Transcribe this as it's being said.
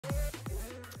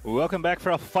Welcome back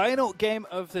for our final game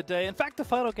of the day. In fact, the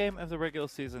final game of the regular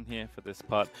season here for this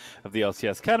part of the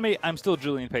LCS Academy. I'm still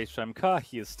Julian Page-Car.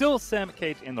 He is still Sam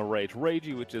Cage in the Rage.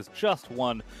 Ragey, which is just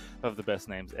one of the best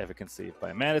names ever conceived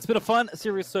by man. It's been a fun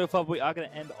series so far, but we are going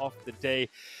to end off the day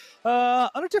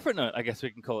on a different note, I guess we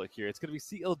can call it here. It's going to be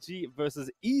CLG versus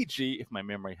EG, if my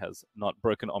memory has not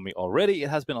broken on me already.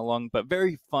 It has been a long but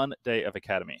very fun day of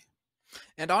Academy.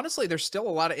 And honestly, there's still a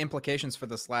lot of implications for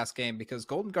this last game because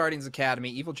Golden Guardians Academy,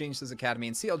 Evil Geniuses Academy,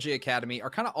 and CLG Academy are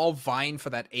kind of all vying for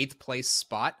that 8th place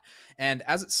spot. And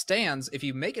as it stands, if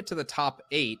you make it to the top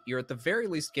 8, you're at the very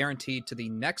least guaranteed to the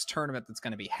next tournament that's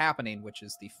going to be happening, which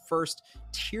is the first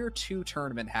Tier 2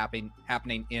 tournament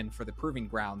happening in for the Proving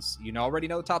Grounds. You already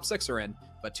know the top 6 are in,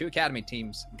 but 2 Academy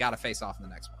teams got to face off in the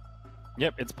next one.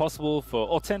 Yep, it's possible for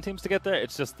all 10 teams to get there.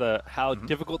 It's just how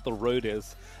difficult the road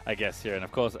is, I guess, here. And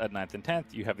of course, at 9th and 10th,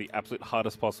 you have the absolute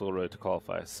hardest possible road to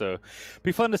qualify. So it'll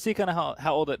be fun to see kind of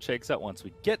how all that shakes out once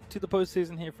we get to the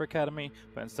postseason here for Academy.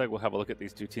 But instead, we'll have a look at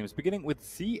these two teams, beginning with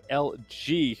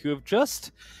CLG, who have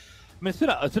just... I mean, it's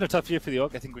been a tough year for the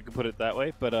Orc, I think we can put it that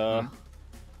way. But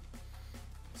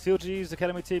CLG's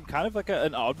Academy team, kind of like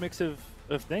an odd mix of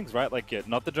things, right? Like,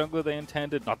 not the jungler they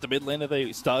intended, not the mid laner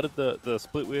they started the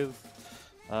split with.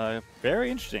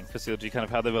 Very interesting for CLG, kind of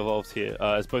how they've evolved here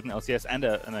as both an LCS and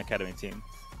an Academy team.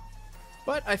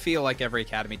 But I feel like every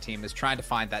Academy team is trying to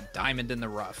find that diamond in the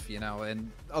rough, and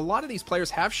a lot of these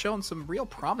players have shown some real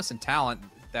promise and talent,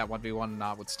 that 1v1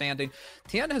 notwithstanding.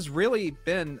 Tien has really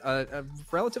been a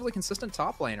relatively consistent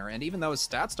top laner, and even though his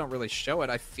stats don't really show it,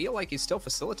 I feel like he's still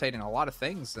facilitating a lot of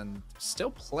things and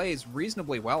still plays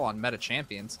reasonably well on meta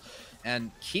champions.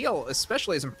 And Keel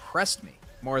especially has impressed me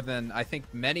more than I think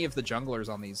many of the junglers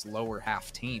on these lower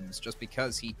half teams, just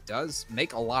because he does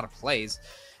make a lot of plays.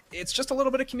 It's just a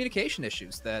little bit of communication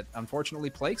issues that unfortunately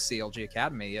plague CLG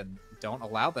Academy and don't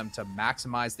allow them to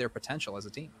maximize their potential as a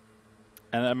team.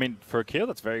 And I mean, for Keel,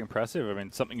 that's very impressive. I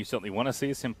mean, something you certainly want to see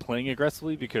is him playing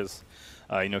aggressively because,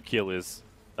 Keel is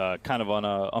kind of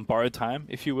on borrowed time,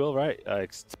 if you will, right? I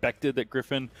expected that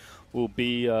Griffin will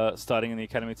be starting in the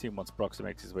Academy team once Broxah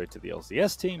makes his way to the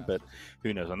LCS team, but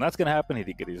who knows when that's going to happen. He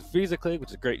did get his visa cleared,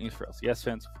 which is great news for LCS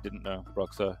fans. If you didn't know,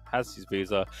 Broxah has his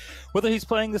visa. Whether he's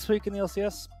playing this week in the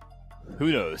LCS,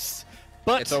 who knows?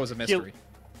 But it's always a mystery.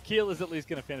 Keel is at least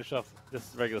going to finish off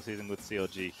this regular season with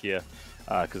CLG here,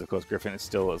 because of course Griffin is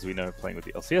still, as we know, playing with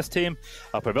the LCS team.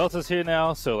 Pabelta's here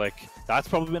now, so that's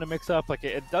probably been a mix-up.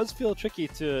 It does feel tricky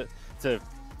to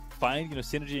find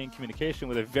synergy and communication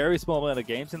with a very small amount of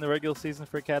games in the regular season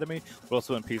for Academy, but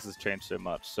also when pieces change so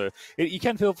much. So you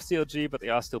can feel for CLG, but they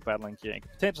are still battling here and can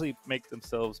potentially make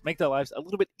their lives a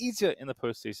little bit easier in the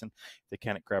postseason if they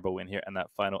can't grab a win here in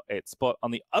that final 8th spot. On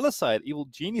the other side, Evil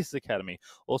Geniuses Academy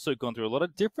also gone through a lot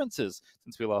of differences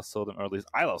since we last saw them, or at least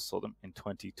I last saw them in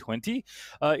 2020.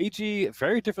 EG,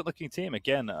 very different looking team.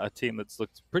 Again, a team that's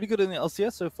looked pretty good in the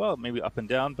LCS so far, maybe up and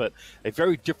down, but a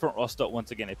very different roster once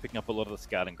again. They're picking up a lot of the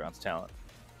scouting grounds talent.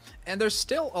 And there's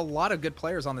still a lot of good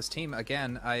players on this team.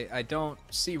 Again, I don't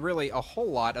see really a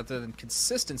whole lot other than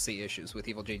consistency issues with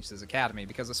Evil Geniuses Academy,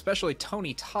 because especially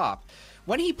Tony Top,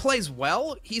 when he plays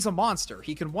well, he's a monster.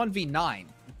 He can 1v9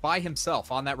 by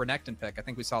himself on that Renekton pick. I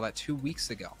think we saw that 2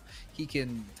 weeks ago. He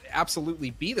can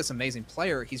absolutely be this amazing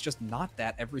player. He's just not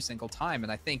that every single time.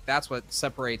 And I think that's what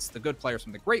separates the good players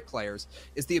from the great players,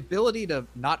 is the ability to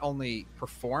not only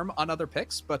perform on other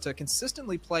picks, but to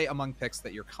consistently play among picks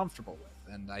that you're comfortable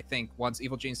with. And I think once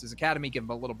Evil Geniuses Academy give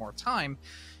him a little more time,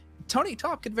 Tony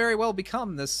Top could very well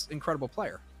become this incredible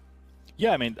player.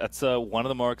 Yeah, I mean, that's one of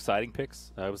the more exciting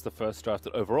picks. It was the first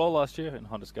drafted overall last year in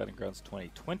Honda Scouting Grounds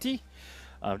 2020.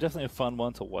 Definitely a fun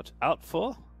one to watch out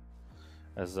for,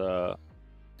 as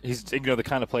he's the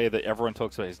kind of player that everyone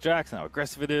talks about his Jax and how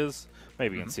aggressive it is.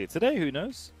 Maybe you can see it today, who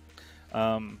knows?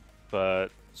 But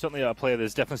certainly a player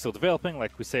that's definitely still developing,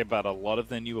 like we say about a lot of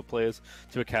the newer players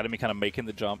to Academy, kind of making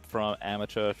the jump from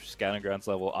amateur scouting grounds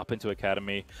level up into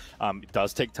Academy. It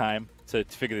does take time to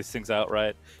figure these things out,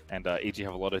 right? And EG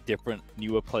have a lot of different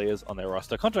newer players on their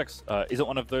roster. Contracts isn't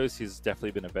one of those. He's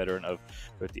definitely been a veteran of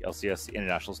both the LCS, the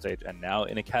international stage, and now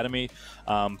in Academy.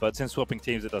 But since swapping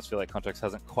teams, it does feel like Contracts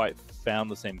hasn't quite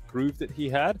found the same groove that he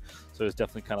had. So it's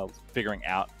definitely kind of figuring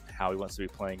out how he wants to be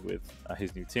playing with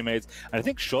his new teammates. And I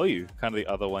think Shoyu, kind of the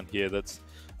other one here that's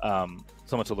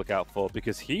someone to look out for,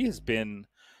 because he has been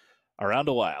around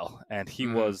a while, and he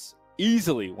was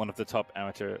easily one of the top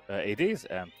amateur ADs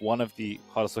and one of the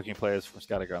hottest looking players from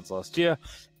Scouting Grounds last year.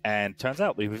 And turns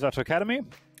out, we moved out to Academy.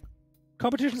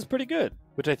 Competition is pretty good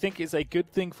which I think is a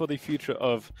good thing for the future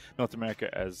of North America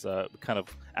as kind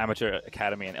of amateur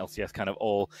academy and LCS kind of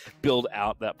all build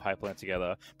out that pipeline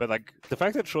together. But like the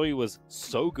fact that Shoyu was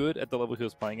so good at the level he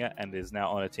was playing at and is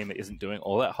now on a team that isn't doing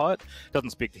all that hot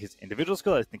doesn't speak to his individual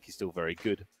skill. I think he's still very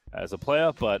good as a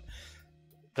player, but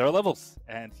there are levels,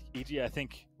 and EGA, I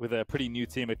think, with a pretty new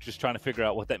team, are just trying to figure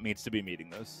out what that means to be meeting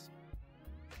those.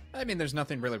 I mean, there's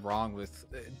nothing really wrong with,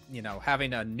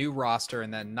 having a new roster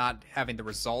and then not having the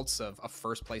results of a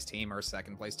first-place team or a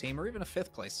second-place team or even a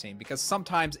fifth-place team, because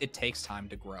sometimes it takes time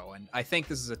to grow. And I think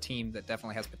this is a team that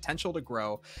definitely has potential to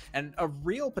grow and a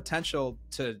real potential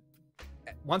to,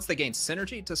 once they gain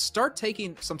synergy, to start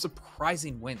taking some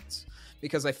surprising wins.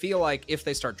 Because I feel like if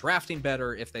they start drafting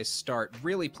better, if they start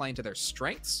really playing to their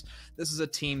strengths, this is a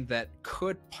team that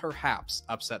could perhaps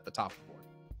upset the top of the board.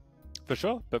 For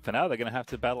sure, but for now, they're going to have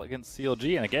to battle against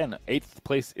CLG. And again, 8th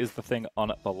place is the thing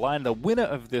on the line. The winner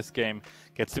of this game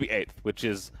gets to be 8th, which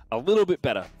is a little bit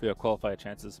better for your qualifier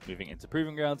chances moving into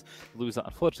Proving Grounds. The loser,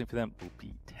 unfortunately for them, will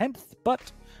be 10th,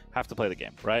 but have to play the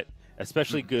game, right?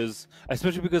 Especially because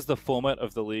the format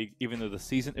of the league, even though the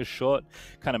season is short,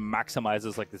 kind of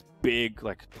maximizes like this big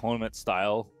like tournament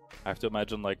style. I have to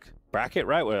imagine like bracket,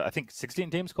 right? Where I think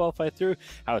 16 teams qualify through.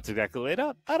 How it's exactly laid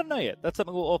out, I don't know yet. That's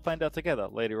something we'll all find out together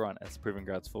later on as Proving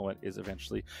Grounds format is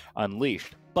eventually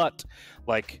unleashed. But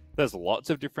like, there's lots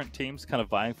of different teams kind of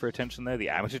vying for attention there. The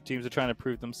amateur teams are trying to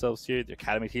prove themselves here. The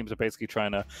academy teams are basically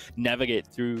trying to navigate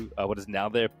through what is now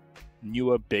their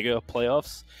newer, bigger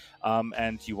playoffs.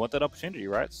 And you want that opportunity,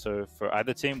 right? So for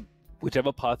either team,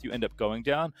 whichever path you end up going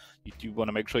down, you do want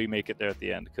to make sure you make it there at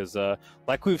the end. Because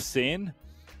like we've seen,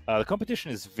 the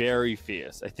competition is very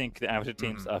fierce. I think the amateur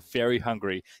teams are very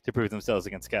hungry to prove themselves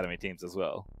against academy teams as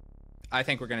well. I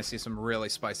think we're going to see some really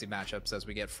spicy matchups as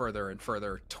we get further and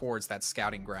further towards that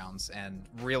scouting grounds, and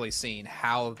really seeing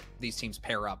how these teams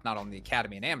pair up, not only the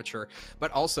academy and amateur,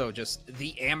 but also just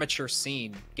the amateur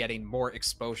scene getting more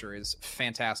exposure is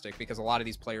fantastic, because a lot of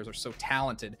these players are so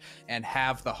talented and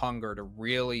have the hunger to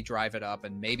really drive it up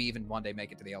and maybe even one day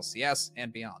make it to the LCS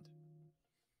and beyond.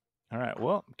 All right,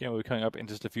 well, again, we're coming up in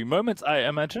just a few moments, I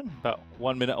imagine, about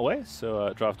 1 minute away,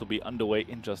 so draft will be underway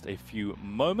in just a few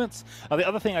moments. The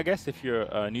other thing, I guess, if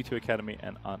you're new to Academy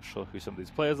and aren't sure who some of these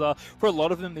players are, for a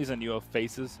lot of them, these are newer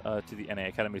faces to the NA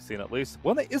Academy scene at least.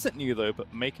 One that isn't new, though,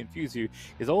 but may confuse you,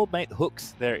 is old mate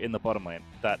Hooks there in the bottom lane.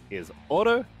 That is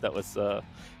Auto, that was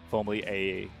formerly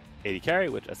a AD carry,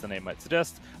 which, as the name might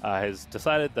suggest, has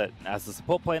decided that as the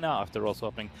support player now, after role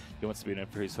swapping, he wants to be known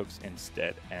for his hooks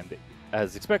instead. And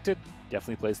as expected,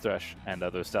 definitely plays Thresh and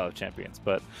other style of champions.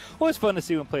 But always fun to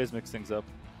see when players mix things up.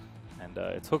 And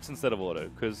it's hooks instead of Auto,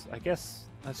 because I guess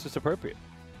that's just appropriate.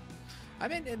 I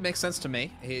mean, it makes sense to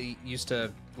me. He used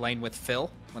to lane with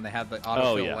Phil when they had the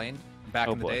auto-fill lane back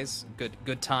in the days.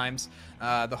 Good times.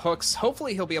 The hooks,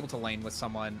 hopefully he'll be able to lane with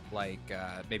someone like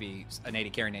maybe an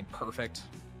AD carry named Perfect.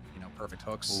 Perfect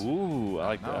hooks. Ooh, I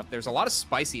like that. There's a lot of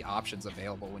spicy options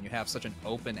available when you have such an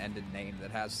open-ended name that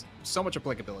has so much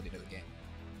applicability to the game.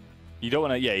 You don't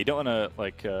want to, you don't want to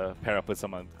like pair up with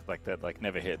someone like that, like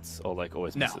never hits or like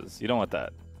always misses. You don't want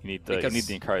that. You need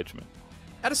the encouragement.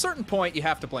 At a certain point, you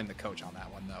have to blame the coach on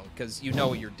that one though, because you know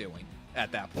what you're doing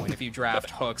at that point. If you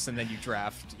draft hooks and then you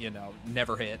draft,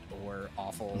 never hit or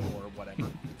awful or whatever.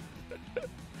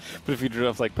 But if you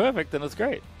draft like perfect, then it's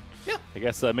great. Yeah. I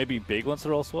guess maybe Big wants to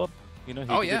roll swap. He could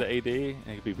do the AD, and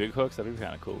it could be big hooks. That'd be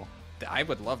kind of cool. I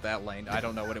would love that lane. I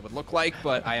don't know what it would look like,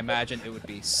 but I imagine it would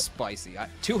be spicy.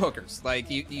 Two hookers. Like,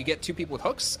 you get two people with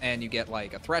hooks, and you get,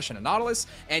 like, a Thresh and a Nautilus,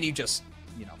 and you just,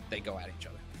 they go at each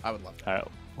other. I would love that. All right.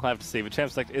 We'll have to see. The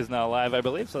Champ Select is now live, I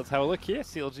believe, so let's have a look here.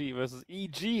 CLG versus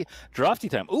EG. Drafty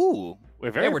time. Ooh,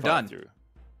 we're done. Through.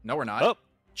 No, we're not. Oh.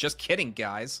 Just kidding,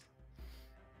 guys.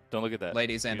 Don't look at that.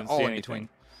 Ladies and all in between.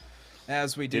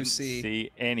 As we Didn't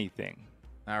see anything.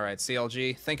 All right,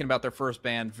 CLG thinking about their first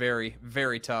ban. Very,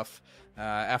 very tough.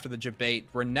 After the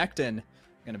debate, Renekton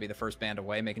going to be the first band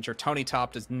away, making sure Tony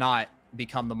Top does not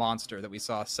become the monster that we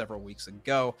saw several weeks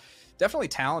ago. Definitely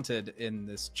talented in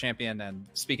this champion. And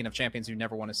speaking of champions you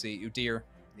never want to see, Udyr,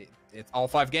 it's all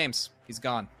 5 games. He's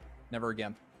gone. Never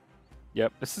again.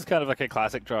 Yep, this is kind of like a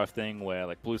classic draft thing where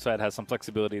like blue side has some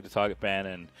flexibility to target ban,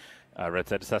 and red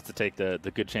side just has to take the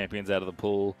good champions out of the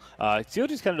pool.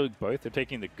 CLG's kind of doing both. They're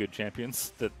taking the good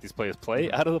champions that these players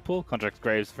play out of the pool. Contract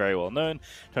Graves, very well known.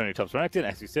 Tony Top's Renekton,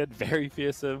 as you said, very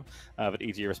fearsome. But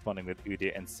EG responding with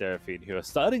Udyr and Seraphine, who are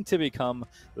starting to become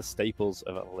the staples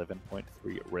of 11.3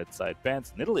 red side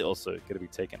bans. Nidalee also going to be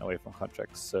taken away from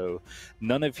Contracts, so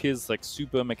none of his like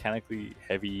super mechanically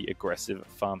heavy, aggressive,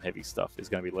 farm heavy stuff is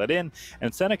going to be let in.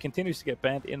 And Senna continues to get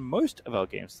banned in most of our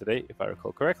games today, if I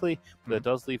recall correctly. But it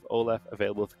does leave all Olaf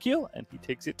available for kill, and he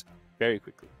takes it very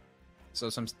quickly. So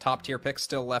some top tier picks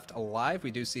still left alive.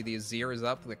 We do see the Azir is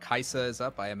up, the Kai'Sa is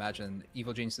up. I imagine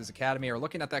Evil Geniuses Academy are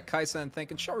looking at that Kai'Sa and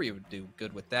thinking, sure, you would do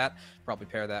good with that. Probably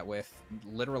pair that with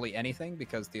literally anything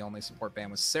because the only support ban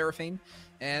was Seraphine.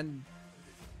 And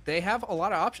they have a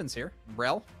lot of options here.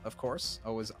 Rel, of course,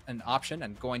 always an option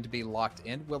and going to be locked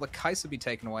in. Will the Kai'Sa be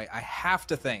taken away? I have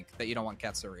to think that you don't want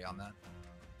Katsuri on that.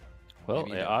 Well,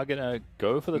 they are going to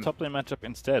go for the top lane matchup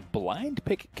instead. Blind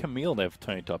pick Camille there for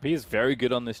Tony Top. He is very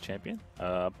good on this champion,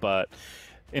 but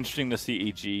interesting to see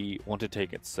EG want to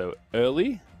take it so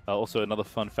early. Also, another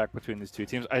fun fact between these two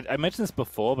teams. I mentioned this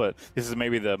before, but this is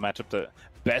maybe the matchup that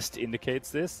best indicates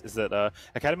this, is that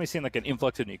Academy's seen like an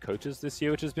influx of new coaches this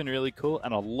year, which has been really cool,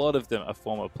 and a lot of them are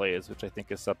former players, which I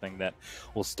think is something that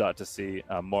we'll start to see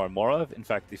more and more of. In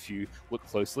fact, if you look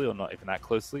closely, or not even that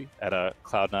closely, at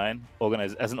Cloud9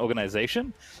 as an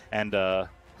organization, and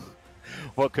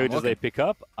what coaches they pick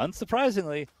up,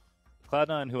 unsurprisingly,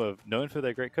 Cloud9, who are known for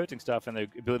their great coaching staff and their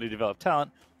ability to develop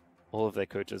talent, all of their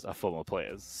coaches are former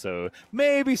players. So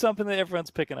maybe something that everyone's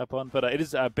picking up on. But it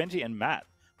is Benji and Matt,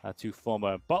 two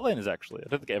former bot laners, actually. I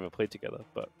don't think they ever played together,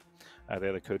 but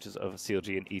they're the coaches of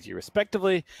CLG and EG,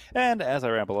 respectively. And as I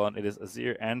ramble on, it is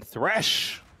Azir and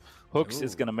Thresh. Hooks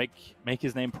is going to make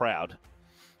his name proud.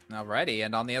 Alrighty,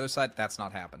 and on the other side, that's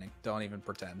not happening. Don't even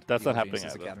pretend. That's not happening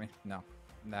either. Academy. No.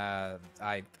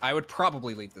 I would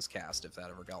probably leave this cast if that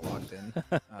ever got locked in.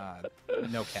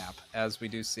 No cap, as we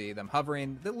do see them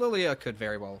hovering. The Lilia could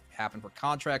very well happen for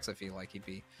contracts. I feel like he'd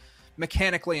be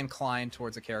mechanically inclined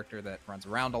towards a character that runs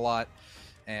around a lot,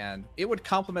 and it would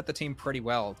complement the team pretty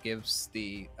well. Gives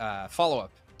the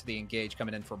follow-up to the engage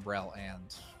coming in from Rel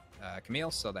and Camille,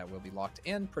 so that will be locked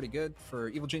in pretty good for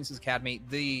Evil Geniuses Academy.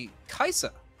 The Kai'Sa,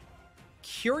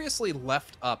 curiously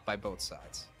left up by both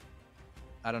sides.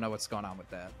 I don't know what's going on with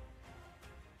that.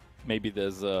 Maybe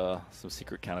there's some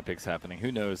secret counter picks happening.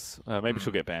 Who knows? Maybe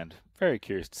she'll get banned. Very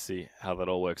curious to see how that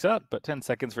all works out. But 10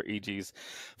 seconds for EG's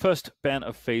first ban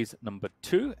of phase number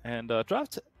 2. And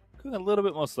draft going a little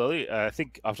bit more slowly. I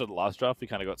think after the last draft, we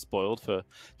kind of got spoiled for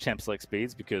champ select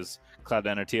speeds because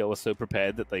Cloud9 and TL was so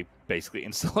prepared that they basically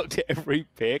insta-locked every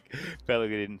pick. Felt like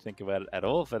they didn't think about it at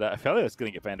all. But I felt like it's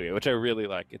going to get banned away, which I really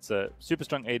like. It's a super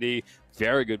strong AD,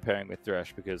 very good pairing with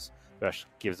Thresh because Thresh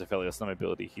gives Aphelios some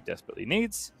ability he desperately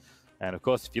needs. And of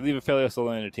course, if you leave Aphelios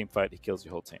alone in a team fight, he kills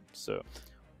your whole team. So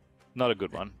not a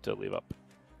good one to leave up.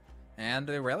 And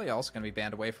Aurelia also going to be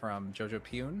banned away from Jojo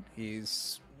Pyun.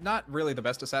 He's not really the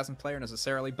best assassin player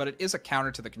necessarily, but it is a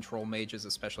counter to the control mages,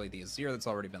 especially the Azir that's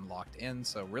already been locked in.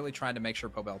 So really trying to make sure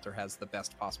Pobelter has the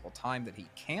best possible time that he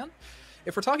can.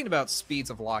 If we're talking about speeds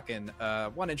of lock-in,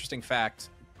 one interesting fact,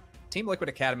 Team Liquid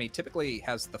Academy typically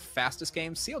has the fastest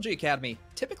games. CLG Academy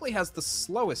typically has the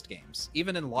slowest games,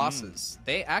 even in losses.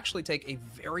 They actually take a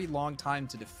very long time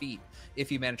to defeat if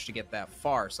you manage to get that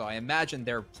far. So I imagine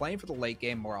they're playing for the late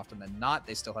game more often than not.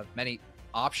 They still have many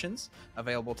options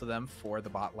available to them for the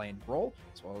bot lane role,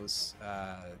 as well as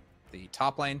the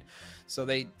top lane. So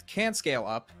they can scale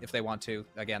up if they want to.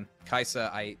 Again, Kai'Sa,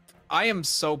 I am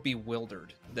so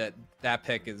bewildered that that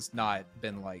pick has not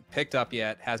been like picked up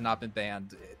yet, has not been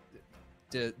banned.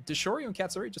 Does Shoryu and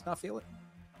Katsuri just not feel it?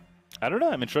 I don't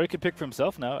know. I mean, Shoryu could pick for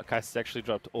himself now. Kai'Sa's actually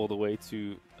dropped all the way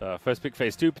to first pick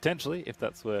phase 2, potentially, if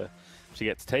that's where she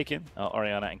gets taken.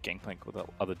 Orianna and Gangplank with the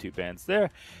other 2 bans there.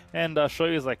 And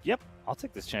Shoryu is like, yep, I'll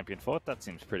take this champion for it. That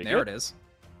seems pretty good. There it is.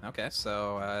 Okay,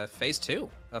 so phase 2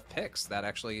 of picks. That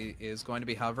actually is going to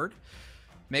be hovered.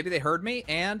 Maybe they heard me,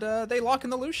 and they lock in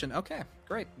the Lucian. Okay,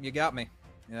 great. You got me.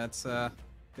 Yeah, that's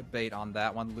good bait on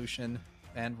that one. Lucian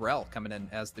and Rel coming in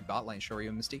as the bot lane, Shoryu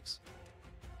and Mystiques.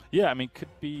 Yeah, I mean, could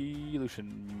be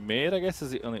Lucian mid, I guess,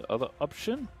 is the only other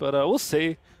option. But we'll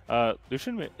see.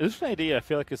 Lucian AD, I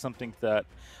feel like, is something that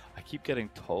I keep getting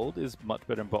told is much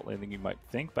better in bot lane than you might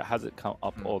think, but hasn't come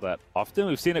up all that often.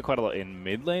 We've seen it quite a lot in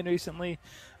mid lane recently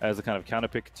as a kind of counter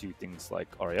pick to things like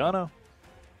Orianna.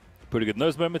 Pretty good in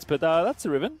those moments, but that's a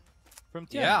Riven from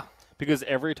Tian. Yeah. Because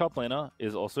every top laner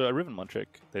is also a Riven one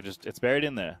trick. It's buried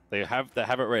in there. They have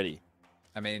it ready.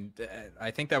 I mean, I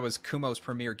think that was Kumo's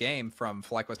premier game from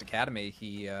FlyQuest Academy.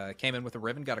 He came in with a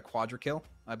Riven, got a quadra kill,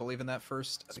 I believe, in that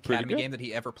first Academy game that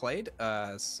he ever played.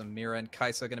 Samira and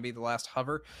Kai'Sa going to be the last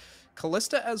hover.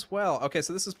 Kalista as well. Okay,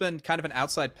 so this has been kind of an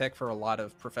outside pick for a lot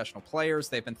of professional players.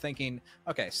 They've been thinking,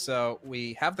 okay, so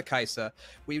we have the Kai'Sa.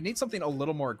 We need something a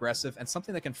little more aggressive and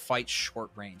something that can fight short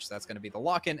range. So that's going to be the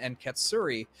lock-in, and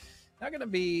Katsuri not going to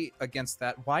be against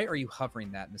that. Why are you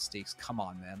hovering that, Mystiques? Come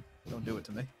on, man. Don't do it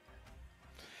to me.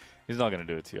 He's not going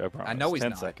to do it to you, I promise. I know he's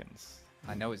 10 not. seconds.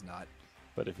 I know he's not.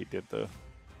 But if he did, though.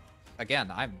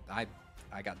 Again,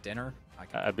 I got dinner.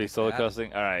 I'd be solo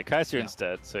casting. All right, Kaiser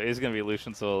instead. So he's going to be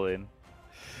Lucian solo in.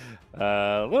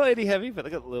 A little AD heavy, but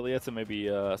they got Lilia to maybe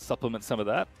supplement some of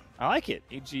that. I like it.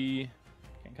 EG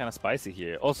kind of spicy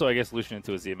here. Also, I guess Lucian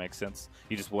into Azir makes sense.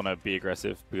 You just want to be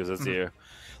aggressive because Azir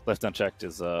left unchecked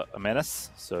is a menace.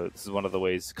 So this is one of the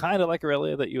ways, kind of like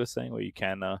Aurelia that you were saying, where you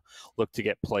can look to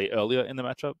get play earlier in the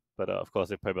matchup. But of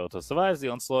course, if Pebelto survives the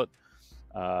onslaught,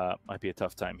 might be a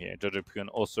tough time here. Jojo Pyun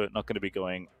also not going to be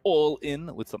going all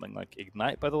in with something like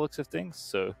Ignite by the looks of things.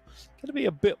 So going to be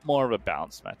a bit more of a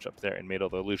balanced matchup there in mid,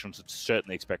 although Lucian should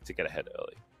certainly expect to get ahead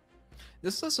early.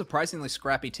 This is a surprisingly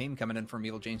scrappy team coming in from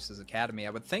Evil Genius's Academy.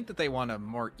 I would think that they want a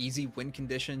more easy win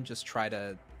condition, just try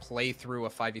to play through a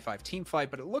 5v5 team fight,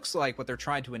 but it looks like what they're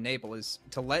trying to enable is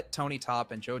to let Tony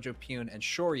Top and Jojo Pyun and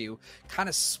Shoryu kind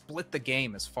of split the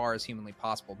game as far as humanly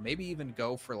possible. Maybe even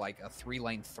go for like a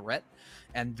 3-lane threat,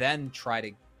 and then try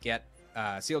to get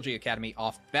CLGA Academy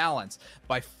off balance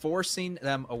by forcing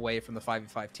them away from the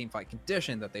 5v5 team fight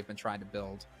condition that they've been trying to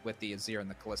build with the Azir and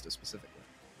the Kalista specifically.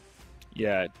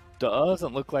 Yeah, it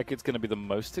doesn't look like it's going to be the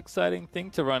most exciting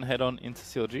thing to run head-on into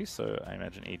CLG, so I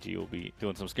imagine EG will be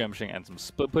doing some skirmishing and some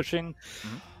split pushing.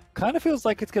 Kind of feels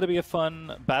like it's going to be a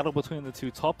fun battle between the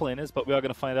two top laners, but we are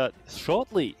going to find out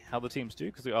shortly how the teams do,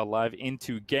 because we are live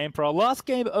into game for our last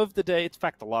game of the day. It's in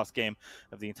fact the last game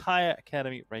of the entire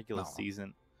Academy regular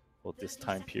season for this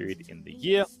time period in the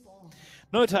year.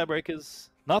 No tiebreakers,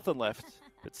 nothing left,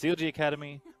 but CLG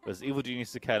Academy versus Evil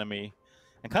Genius Academy.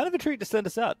 And kind of a treat to send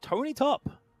us out. Tony Top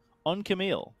on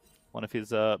Camille, one of his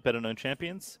better-known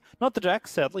champions. Not the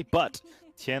Jax, sadly, but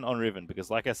Tien on Riven,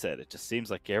 because like I said, it just seems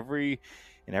like in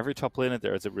every top laner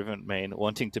there is a Riven main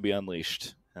wanting to be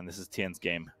unleashed, and this is Tien's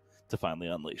game to finally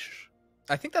unleash.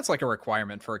 I think that's like a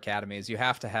requirement for Academy, is you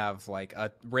have to have like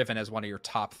a Riven as one of your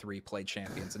top 3 played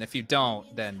champions, and if you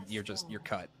don't, then you're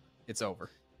cut. It's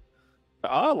over. There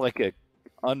are like a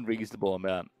unreasonable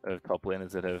amount of top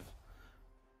laners that have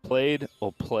played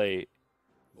or play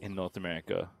in North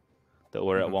America that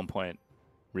were at one point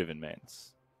Riven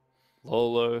mains.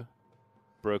 Lolo,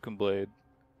 Broken Blade,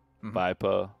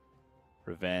 Viper,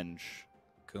 Revenge,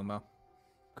 Kumo.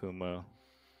 A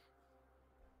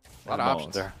lot of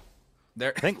options.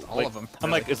 I think all of them. I'm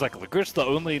like, is like Licorice the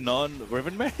only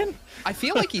non-Riven man? I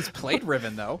feel like he's played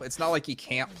Riven though. It's not like he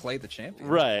can't play the champion.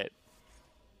 Right.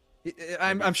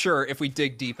 I'm sure if we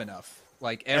dig deep enough,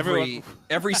 like every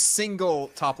single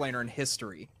top laner in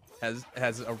history has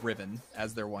a Riven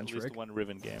as their one trick. At least one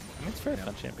Riven game. I mean, it's very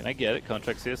fun champion. I get it.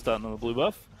 Contracts here starting on the blue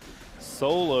buff.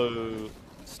 Solo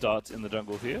starts in the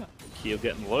jungle here. Keel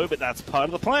getting low, but that's part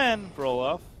of the plan for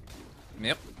Olaf.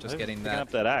 Yep, just getting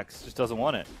up that axe. Just doesn't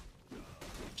want it.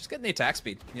 Just getting the attack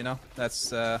speed, you know. That's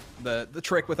the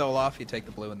trick with Olaf. You take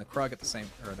the blue and the Krug at the same,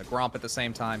 or the Gromp at the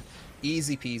same time.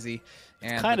 Easy peasy.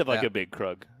 And it's kind of like a big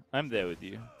Krug. I'm there with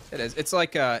you. It is. It's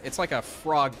like a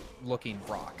frog-looking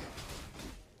rock.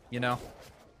 You know?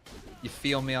 You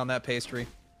feel me on that pastry?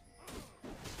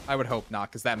 I would hope not,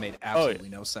 because that made absolutely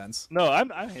no sense. No,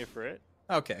 I'm here for it.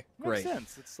 Okay, great. Makes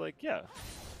sense. It's like, yeah.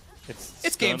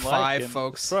 It's game 5,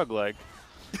 folks. Frog-like.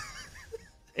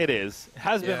 It is. It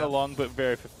has been a long but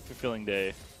very fulfilling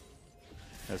day,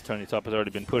 as Tony Top has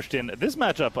already been pushed in. This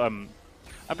matchup, I'm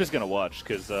just going to watch,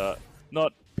 because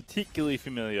not particularly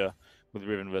familiar with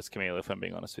Riven versus Camille, if I'm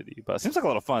being honest with you. But it seems like a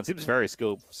lot of fun. It seems very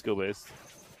skill-based.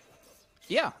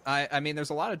 Yeah, I mean,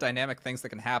 there's a lot of dynamic things that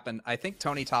can happen. I think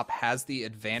Tony Top has the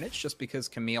advantage just because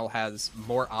Camille has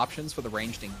more options for the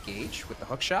ranged engage with the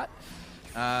hookshot.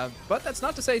 But that's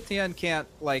not to say Tien can't,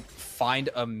 like, find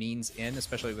a means in,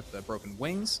 especially with the broken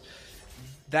wings.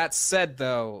 That said,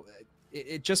 though,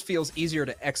 it just feels easier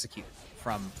to execute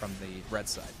from the red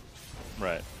side.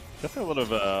 Right. Definitely a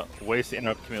lot of ways to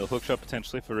interrupt Camille hookshot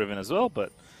potentially for Riven as well,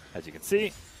 but as you can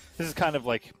see, this is kind of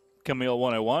like Camille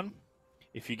 101.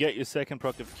 If you get your second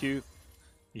proc of Q,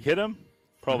 you hit him,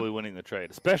 probably winning the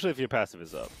trade, especially if your passive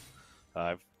is up.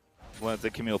 I've learned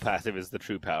that Camille passive is the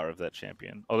true power of that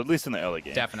champion, or at least in the early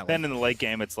game. Definitely. Then in the late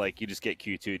game, it's like you just get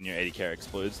Q2'd and your 80 carry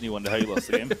explodes, and you wonder how you lost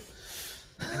the game.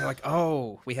 And you're like,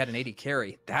 oh, we had an 80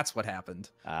 carry. That's what happened.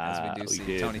 As we do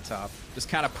see Tony Top just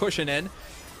kind of pushing in.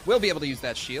 We'll be able to use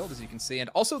that shield, as you can see, and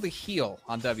also the heal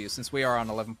on W. Since we are on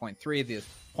 11.3, the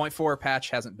 0.4 patch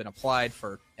hasn't been applied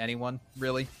for anyone,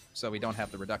 really, so we don't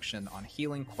have the reduction on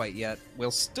healing quite yet.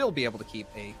 We'll still be able to keep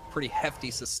a pretty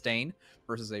hefty sustain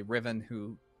versus a Riven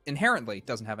who inherently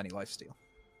doesn't have any lifesteal.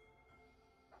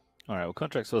 All right, well,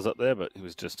 Contracts was up there, but he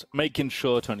was just making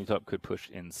sure Tony Top could push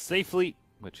in safely,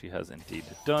 which he has indeed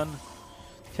done.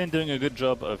 Tien doing a good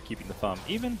job of keeping the farm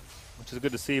even, which is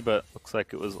good to see, but looks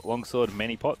like it was longsword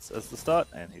many pots as the start,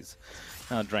 and he's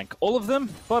now drank all of them.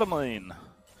 Bottom lane,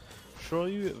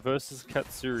 Shoryu versus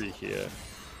Katsuri here.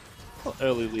 Well,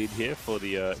 early lead here for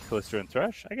the Kalista and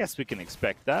Thresh. I guess we can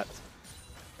expect that.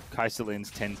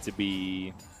 Kaiserlins tends to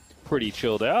be pretty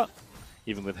chilled out,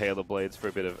 even with Halo Blades for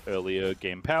a bit of earlier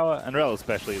game power. And Rel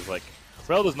especially is like,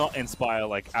 Rel does not inspire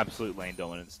like absolute lane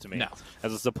dominance to me. No.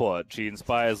 As a support, she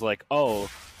inspires like, oh,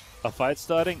 a fight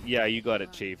starting? Yeah, you got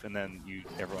it, Chief. And then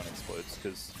everyone explodes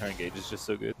because her engage is just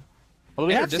so good. Although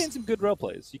we have seen some good Rel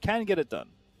plays. You can get it done.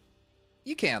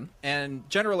 You can, and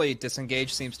generally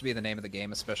disengage seems to be the name of the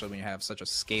game, especially when you have such a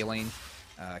scaling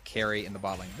carry in the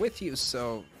bot lane with you.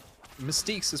 So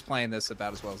Mystiques is playing this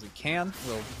about as well as he can.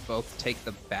 We'll both take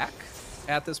the back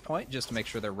at this point just to make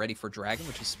sure they're ready for Dragon,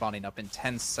 which is spawning up in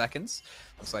 10 seconds.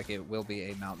 Looks like it will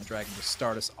be a Mountain Dragon to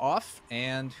start us off.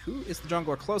 And who is the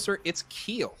jungler closer? It's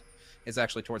Keel. Is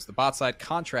actually towards the bot side.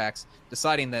 Contracts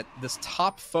deciding that this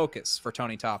top focus for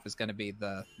Tony Top is going to be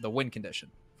the win condition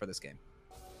for this game.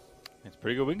 It's a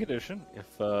pretty good win condition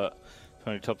if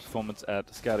Tony Top's performance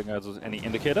at Scouting Guides was any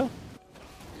indicator.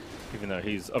 Even though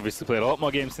he's obviously played a lot more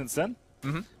games since then.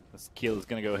 This Keel is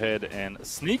going to go ahead and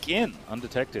sneak in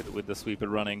undetected with the sweeper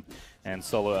running and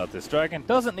solo out this dragon.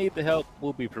 Doesn't need the help,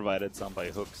 will be provided some by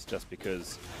hooks just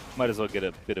because might as well get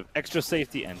a bit of extra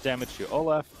safety and damage to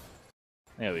Olaf.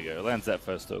 There we go, lands that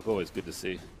first hook, always good to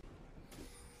see.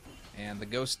 And the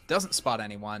Ghost doesn't spot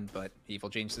anyone, but Evil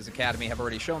Geniuses Academy have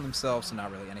already shown themselves, so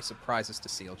not really any surprises to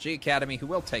CLG Academy, who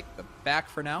will take the back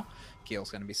for now.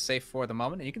 Keel's going to be safe for the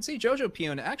moment, and you can see Jojo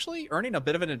Pune actually earning a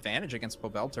bit of an advantage against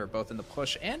Pobelter, both in the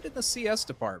push and in the CS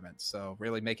department, so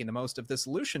really making the most of this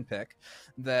Lucian pick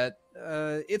that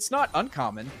it's not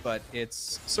uncommon, but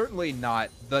it's certainly not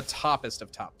the toppest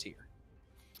of top tier.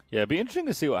 Yeah, it'd be interesting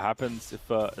to see what happens if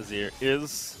Azir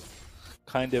is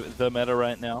kind of the meta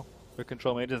right now for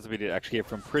control mages. We did actually get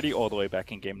from Pretty all the way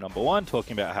back in game number 1,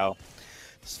 talking about how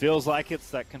this feels like it's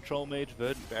that control mage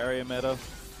verdant barrier meta.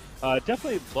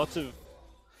 Definitely lots of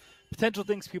potential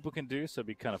things people can do, so it'd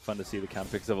be kind of fun to see the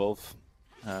counter picks evolve.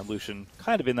 Lucian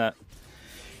kind of in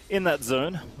that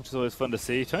zone, which is always fun to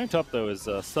see. Tony Top though has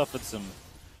suffered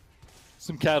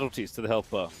some casualties to the health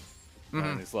bar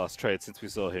in his last trade since we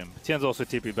saw him. Tien's also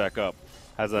TP back up,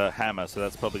 has a hammer, so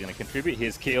that's probably going to contribute.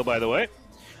 Here's Keel, by the way.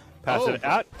 Pass it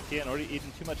out. Tien already eaten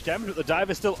too much damage, but the dive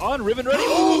is still on. Riven ready.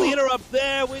 Oh, the interrupt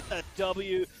there with a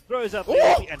W. Throws up the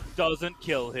ulti and doesn't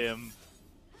kill him.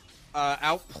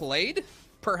 Outplayed,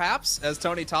 perhaps, as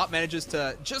Tony Top manages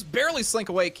to just barely slink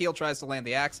away. Keel tries to land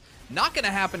the axe. Not going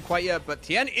to happen quite yet, but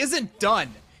Tien isn't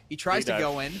done. He tries to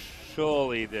go in.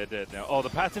 Surely they're dead now. Oh, the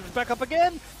passive is back up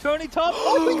again. Tony Top.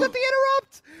 Oh, we got the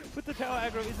interrupt. But the tower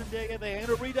aggro isn't there yet. They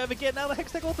end up redive again. Now the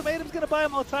Hextech Ultimatum's going to buy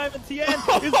him more time, and Tien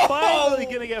is finally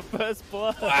going to get first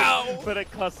blood. Wow. But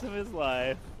it cost him his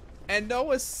life. And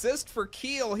no assist for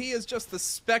Keel. He is just the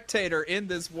spectator in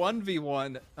this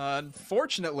 1v1.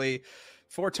 Unfortunately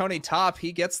for Tony Top,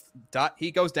 he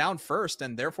goes down first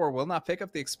and therefore will not pick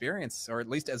up the experience, or at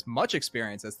least as much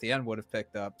experience as Tien would have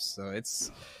picked up. So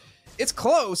it's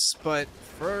close, but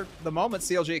for the moment,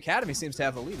 CLG Academy seems to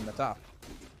have the lead in the top.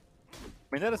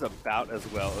 I mean, that is about as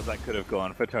well as I could have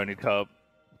gone for Tony Top.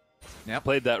 Yeah,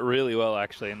 played that really well,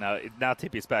 actually, and now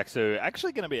TP's back, so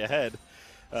actually going to be ahead.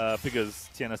 Because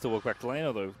Tien has to walk back to lane,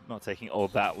 although not taking all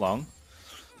that long.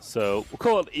 So we'll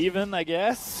call it even, I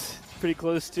guess. Pretty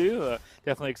close to.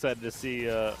 Definitely excited to see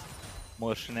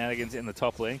more shenanigans in the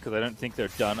top lane, because I don't think they're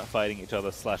done fighting each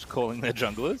other / calling their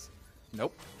junglers.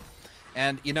 Nope.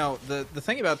 And, you know, the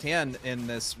thing about Tien in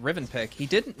this Riven pick, he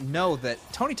didn't know that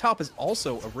Tony Top is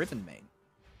also a Riven main.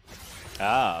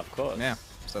 Ah, of course. Yeah,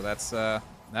 so that's...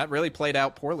 that really played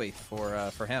out poorly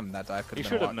for him. That dive could have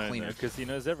been a lot cleaner. Because he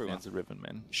knows everyone's a Riven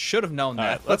man. Should have known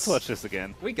that. Right, let's watch this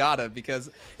again. We gotta, because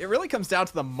it really comes down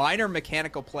to the minor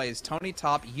mechanical plays. Tony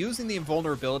Top using the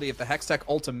invulnerability of the Hextech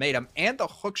Ultimatum and the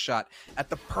hookshot at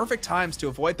the perfect times to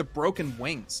avoid the broken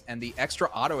wings and the extra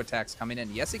auto attacks coming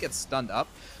in. Yes, he gets stunned up,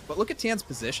 but look at Tien's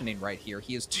positioning right here.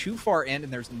 He is too far in,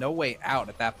 and there's no way out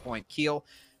at that point. Keel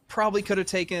probably could have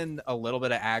taken a little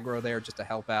bit of aggro there just to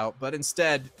help out, but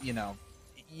instead, you know,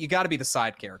 you got to be the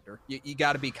side character. You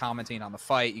got to be commenting on the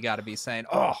fight. You got to be saying,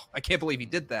 "Oh, I can't believe he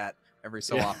did that," every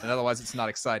so often. Otherwise, it's not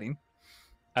exciting.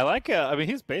 I like. I mean,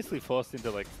 he's basically forced into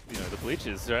the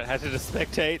bleachers. Right? Had to just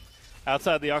spectate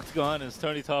outside the octagon as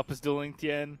Tony Top is dueling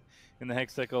Tien in the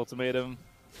Hextech Ultimatum.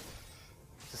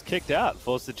 Just kicked out,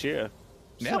 forced to cheer.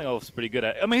 Something Olaf's pretty good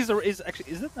at. I mean,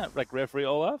 isn't that like referee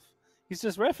Olaf? He's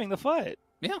just reffing the fight.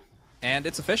 Yeah, and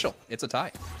it's official. It's a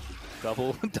tie.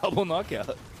 Double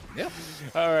knockout. Yeah.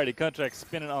 Alrighty, contract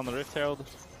spinning on the Rift Herald.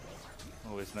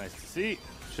 Always nice to see.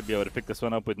 Should be able to pick this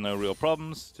one up with no real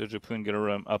problems. Jojo Pune gonna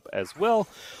roam up as well.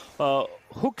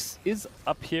 Hooks is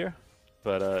up here.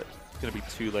 but it's going to be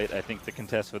too late, I think, to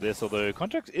contest for this, although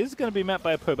Contract is going to be met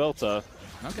by a Pobelter.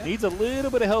 Okay. Needs a little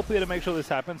bit of help here to make sure this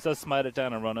happens. Does smite it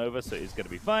down and run over, so he's going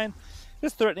to be fine.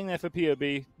 Just threatening there for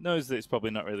POB. Knows that he's probably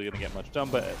not really going to get much done,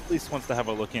 but at least wants to have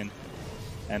a look in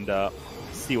and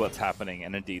see what's happening.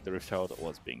 And indeed, the Rift Herald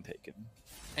was being taken.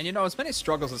 And you know, as many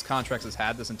struggles as Contracts has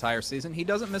had this entire season, he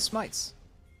doesn't miss smites.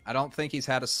 I don't think he's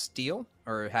had a steal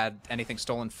or had anything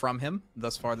stolen from him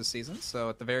thus far this season. So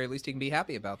at the very least, he can be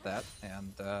happy about that.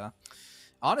 And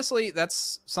honestly,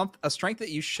 that's a strength that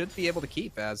you should be able to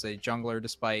keep as a jungler,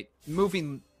 despite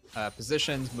moving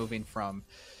positions, moving from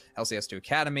LCS to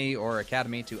Academy or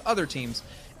Academy to other teams.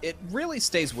 It really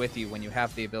stays with you when you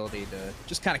have the ability to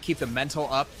just kind of keep the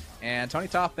mental up. And Tony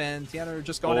Top and Tiana are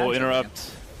just going at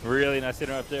interrupt. Really nice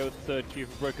interrupt there with the third Q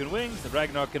for Broken Wings. The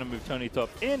Ragnarok going to move Tony Top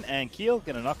in, and Keel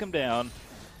going to knock him down.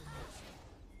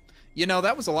 You know,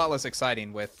 that was a lot less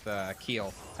exciting with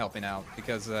Keel helping out,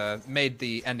 because made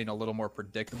the ending a little more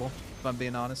predictable, if I'm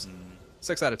being honest.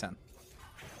 6 out of 10.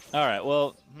 All right,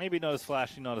 well, maybe not as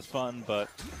flashy, not as fun, but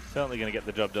certainly going to get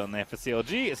the job done there for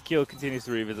CLG as Keel continues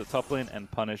to revisit top lane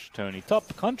and punish Tony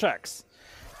Top. Contracts.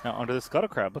 Now onto the Scuttle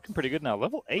Crab, looking pretty good now,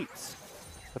 level 8.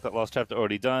 Got that last chapter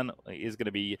already done. He is going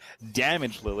to be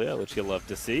damaged Lilia, which you'll love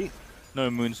to see.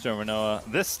 No Moonstone Renoa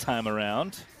this time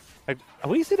around. Have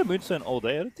we seen a Moonstone all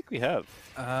day? I don't think we have.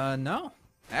 No.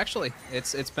 Actually,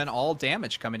 it's been all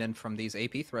damage coming in from these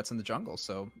AP threats in the jungle,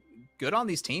 so good on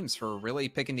these teams for really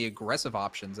picking the aggressive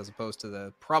options as opposed to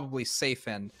the probably safe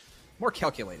and more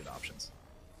calculated options.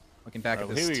 Looking back at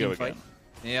this team fight. Again.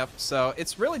 Yep, so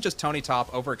it's really just Tony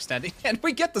Top overextending, and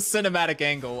we get the cinematic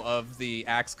angle of the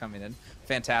axe coming in.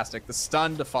 Fantastic. The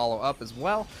stun to follow up as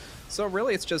well. So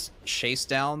really, it's just chase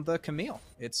down the Camille.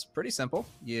 It's pretty simple.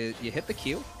 You hit the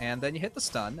Q, and then you hit the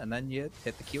stun, and then you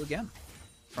hit the Q again.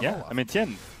 Yeah, Olaf. I mean,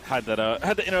 Tien had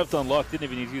the interrupt unlocked, didn't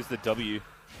even need to use the W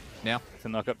to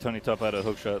knock up Tony Top out of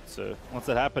a hookshot. So once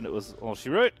that happened, it was all she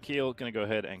wrote. Keel going to go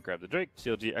ahead and grab the Drake.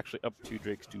 CLG actually up 2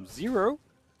 Drakes to 0.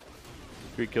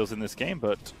 3 kills in this game,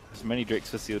 but as many Drakes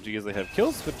for CLG as they have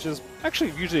kills, which is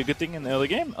actually usually a good thing in the early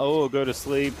game. Oh, go to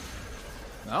sleep.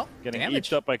 Well, getting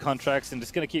eaten up by Contracts and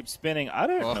just going to keep spinning. I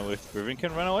don't know if Riven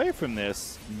can run away from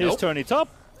this. Nope. Here's Tony Top.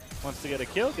 Wants to get a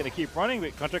kill. Going to keep running,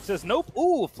 but Contract says nope.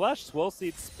 Ooh, Flash Swell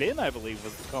Seed Spin, I believe,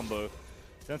 was the combo.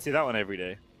 Don't see that one every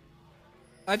day.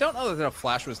 I don't know that a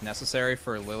flash was necessary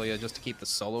for Lilia just to keep the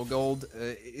solo gold.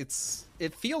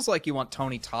 It feels like you want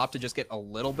Tony Top to just get a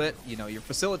little bit. You know, you're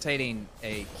facilitating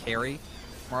a carry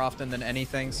more often than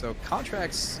anything, so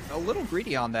Contract's a little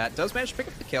greedy on that. Does manage to pick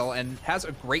up the kill and has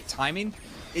a great timing.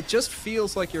 It just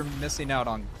feels like you're missing out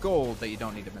on gold that you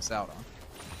don't need to miss out on.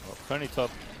 Well, Tony Top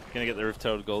going to get the Rift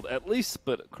Herald gold at least,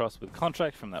 but across with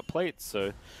Contract from that plate,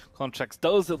 so Contracts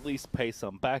does at least pay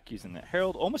some back using that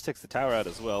Herald. Almost takes the tower out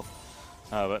as well.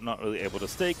 But not really able to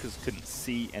stay because couldn't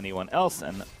see anyone else,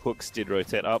 and hooks did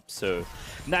rotate up, so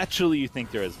naturally you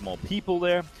think there is more people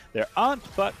there. There aren't,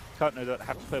 but can't know that.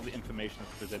 Have to play with the information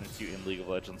that's presented to you in League of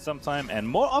Legends sometime, and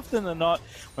more often than not,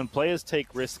 when players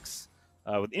take risks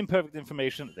with imperfect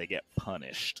information, they get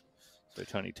punished. So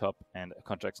Tony Top and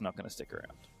Contract's not going to stick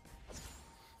around.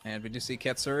 And we do see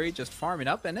Katsuri just farming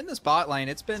up. And in this bot lane,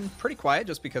 it's been pretty quiet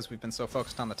just because we've been so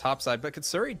focused on the top side. But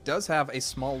Katsuri does have a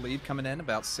small lead coming in,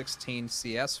 about 16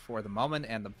 CS for the moment.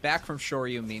 And the back from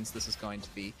Shoryu means this is going to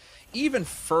be even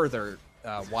further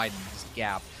widening this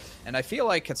gap. And I feel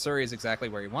like Katsuri is exactly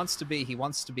where he wants to be. He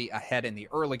wants to be ahead in the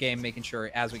early game, making sure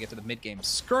as we get to the mid-game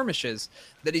skirmishes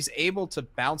that he's able to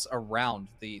bounce around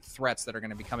the threats that are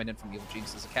going to be coming in from Evil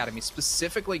Genius's Academy,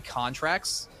 specifically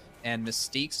Contracts and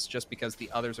Mystiques, just because the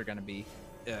others are going to be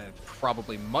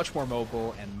probably much more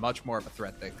mobile and much more of a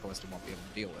threat that Kalista won't be able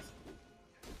to deal with.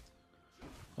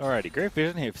 Alrighty, great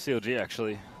vision here for CLG,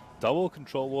 actually. Double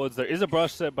control wards. There is a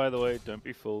brush set, by the way. Don't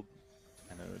be fooled.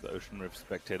 I know the Ocean Rift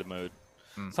spectator mode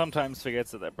sometimes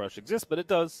forgets that brush exists, but it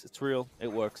does. It's real.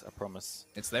 It works, I promise.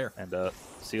 It's there. And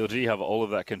CLG have all of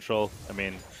that control. I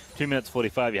mean, 2 minutes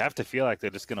 45, you have to feel like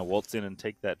they're just going to waltz in and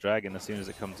take that dragon as soon as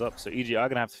it comes up. So EGA are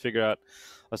going to have to figure out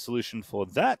a solution for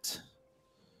that.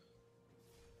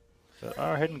 But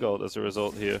our hidden gold as a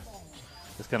result here.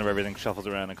 Just kind of everything shuffles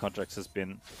around, and Contracts has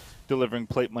been delivering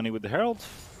plate money with the Herald.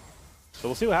 So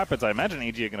we'll see what happens. I imagine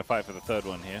EG are going to fight for the third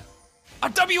one here. A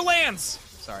W lands!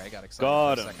 Sorry, I got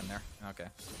excited for a second there. Okay.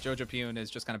 Jojo Pune is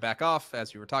just going to back off,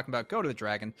 as you were talking about. Go to the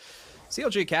dragon.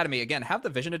 CLG Academy, again, have the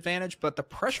vision advantage, but the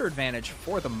pressure advantage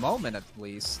for the moment, at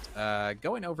least.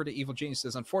 Going over to Evil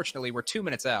Geniuses, unfortunately, we're 2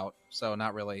 minutes out, so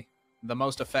not really the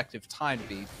most effective time to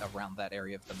be around that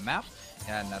area of the map,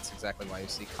 and that's exactly why you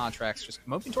see Contracts just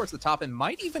moving towards the top and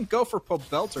might even go for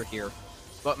Pobelter here,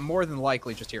 but more than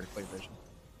likely just here to clear vision.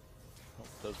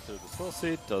 Does do the slow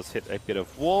seed, does hit a bit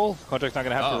of wall. Contract's not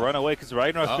going to have to run away because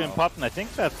Ragnarok's been popped, and I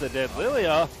think that's the dead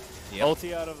Lilia. Yep.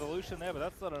 Ulti out of the Lucian there, but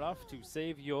that's not enough to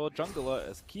save your jungler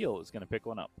as Keel is going to pick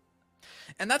one up.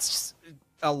 And that's just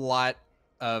a lot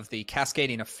of the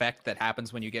cascading effect that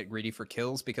happens when you get greedy for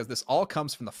kills, because this all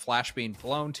comes from the flash being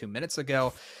blown 2 minutes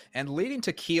ago and leading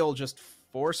to Keel just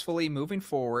forcefully moving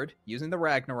forward using the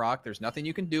Ragnarok. There's nothing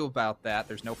you can do about that.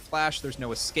 There's no flash, there's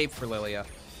no escape for Lilia.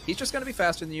 He's just going to be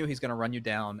faster than you. He's going to run you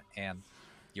down, and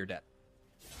you're dead.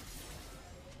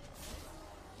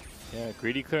 Yeah,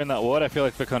 greedy clearing that ward, I feel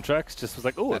like for Contracts, just was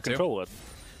like, oh, a control ward.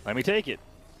 Let me take it.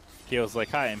 Keel's like,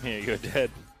 hi, I'm here, you're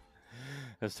dead.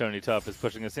 As Tony Top is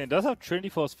pushing us in. Does have Trinity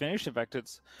Force finish. In fact,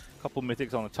 it's a couple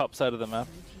mythics on the top side of the map.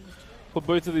 For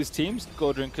both of these teams,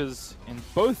 Gold Drinkers in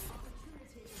both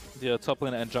the top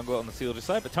laner and jungler on the CLG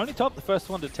side, but Tony Top, the first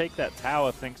one to take that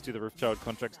tower thanks to the Riftchild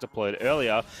Contracts deployed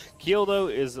earlier. Keel, though,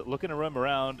 is looking to roam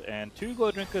around, and 2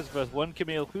 Gold Drinkers versus 1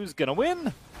 Camille. Who's going to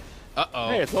win? Uh-oh.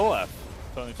 Hey, it's Olaf.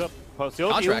 Tony Top,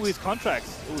 CLG, all these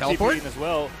Contracts. Teleport? As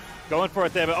well. Going for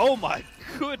it there, but oh my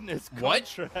goodness,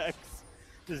 what? Contracts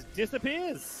just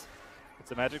disappears.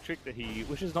 It's a magic trick that he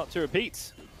wishes not to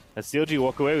repeat. As CLG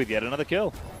walk away with yet another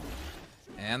kill.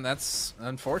 And that's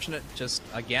unfortunate. Just,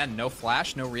 again, no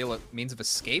flash, no real means of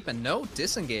escape, and no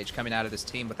disengage coming out of this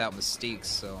team without Mystiques.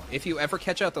 So if you ever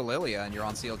catch out the Lilia and you're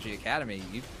on CLG Academy,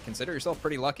 you consider yourself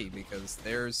pretty lucky, because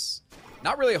there's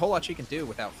not really a whole lot you can do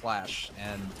without flash.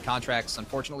 And Contracts,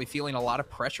 unfortunately, feeling a lot of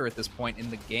pressure at this point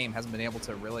in the game, hasn't been able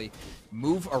to really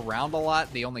move around a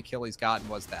lot. The only kill he's gotten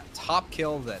was that top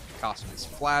kill that cost him his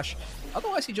flash.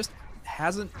 Otherwise, he just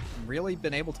hasn't really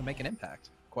been able to make an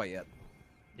impact quite yet.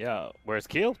 Yeah, whereas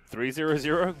Keel,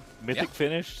 3-0-0, mythic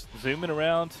finish, zooming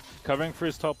around, covering for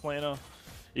his top laner,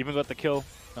 even got the kill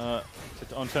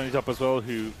on Tony Top as well,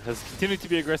 who has continued to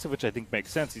be aggressive, which I think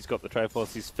makes sense. He's got the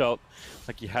Triforce, he's felt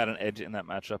like he had an edge in that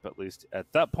matchup, at least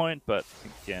at that point, but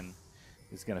again,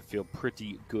 he's going to feel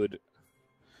pretty good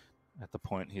at the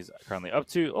point he's currently up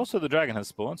to. Also, the Dragon has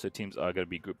spawned, so teams are going to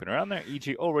be grouping around there.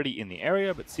 EG already in the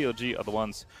area, but CLG are the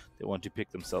ones that want to pick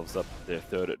themselves up their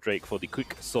third at Drake for the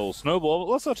quick soul snowball.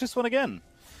 But let's watch this one again,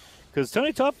 because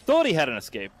Tony Top thought he had an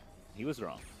escape. He was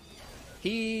wrong.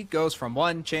 He goes from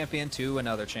one champion to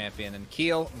another champion, and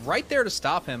Keel, right there to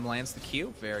stop him, lands the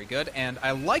Q. Very good. And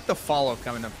I like the follow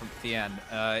coming up from the end.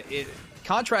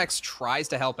 Contracts tries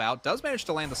to help out, does manage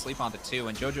to land the sleep onto 2,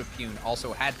 and Jojo Pune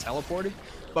also had teleported,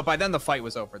 but by then the fight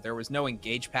was over. There was no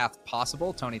engage path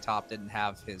possible. Tony Top didn't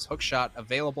have his hook shot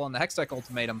available, and the Hextech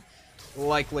ultimatum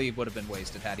likely would have been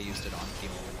wasted had he used it on Keel.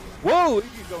 Whoa!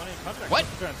 EG going in. Contract what?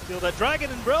 Trying to steal that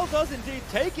dragon, and Brel does indeed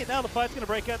take it. Now the fight's going to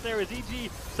break out there as EG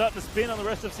starting to spin on the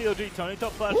rest of CLG. Tony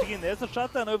Top flashing in. There's a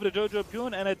shutdown over to Jojo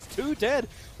Pune, and it's 2 dead,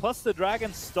 plus the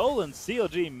dragon stolen.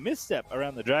 CLG misstep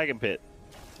around the dragon pit.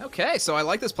 Okay, so I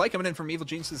like this play coming in from Evil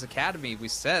Geniuses Academy. We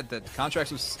said that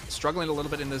Contracts was struggling a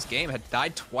little bit in this game, had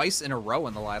died twice in a row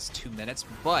in the last 2 minutes,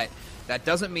 but that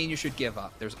doesn't mean you should give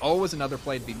up. There's always another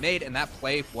play to be made, and that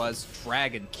play was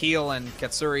Dragon. Keel and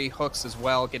Katsuri hooks as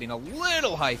well, getting a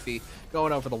little hyphy,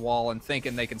 going over the wall and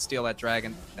thinking they can steal that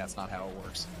Dragon. That's not how it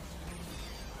works.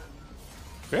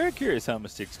 Very curious how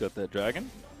Mystique's got that dragon.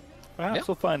 Perhaps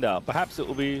we'll find out. Perhaps it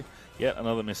will be yet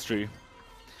another mystery.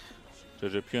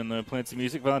 Jojo Pune, though, playing some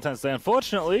music. Valentine's Day,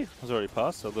 unfortunately, was already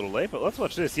passed, so a little late, but let's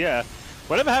watch this, yeah.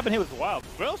 Whatever happened here was wild.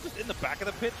 Brel's just in the back of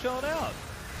the pit chilling out.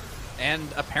 And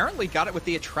apparently got it with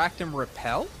the Attract and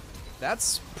Repel.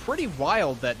 That's pretty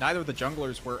wild that neither of the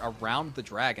junglers were around the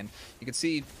dragon. You can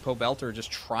see Pobelter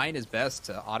just trying his best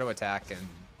to auto-attack, and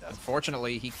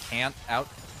unfortunately, he can't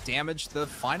out-damage the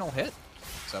final hit.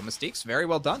 So Mystique's very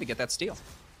well done to get that steal.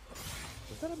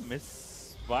 Was that a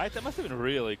miss fight? That must have been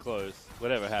really close,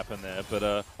 whatever happened there.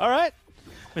 But, all right.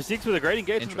 Mystique's with a great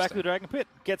engage in the back of the dragon pit.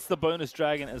 Gets the bonus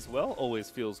dragon as well. Always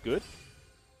feels good.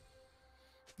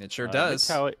 It sure does.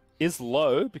 The tower is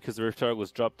low because the Rift Tower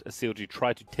was dropped as CLG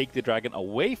tried to take the dragon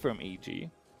away from EG.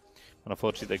 And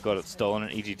unfortunately, they got it stolen,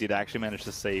 and EG did actually manage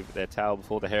to save their tower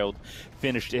before the Herald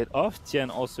finished it off. Tian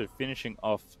also finishing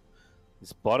off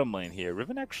this bottom lane here.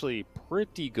 Riven actually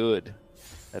pretty good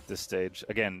at this stage.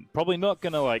 Again, probably not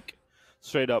going to, like,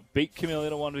 straight up beat Camille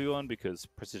in a 1v1 because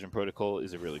Precision Protocol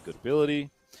is a really good ability.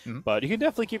 But you can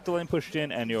definitely keep the lane pushed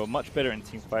in, and you're much better in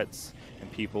team fights,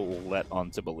 and people will let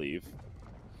on to believe.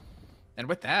 And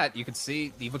with that, you can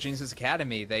see the Evil Geniuses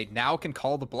Academy, they now can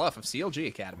call the bluff of CLG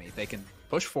Academy. They can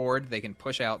push forward, they can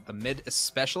push out the mid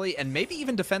especially, and maybe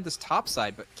even defend this top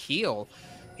side. But Keel,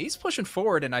 he's pushing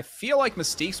forward, and I feel like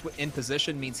Mystique's in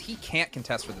position means he can't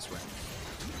contest for this round.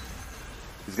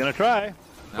 He's going to try.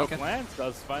 Okay. Lance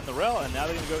does find the rel, and now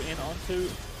they're going to go in onto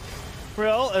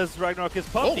Real as Ragnarok is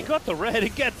popped. He got the red.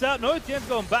 It gets out. No, Tien's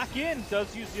going back in.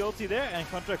 Does use the ulti there, and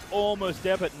Contract's almost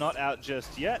there, but not out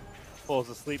just yet. Falls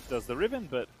asleep, does the Riven,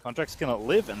 but Contract's cannot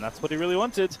live, and that's what he really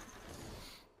wanted.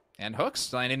 And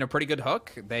Hooks landing a pretty good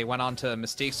hook. They went on to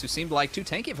Mystiques, who seemed like too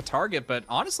tanky of a target, but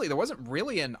honestly, there wasn't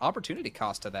really an opportunity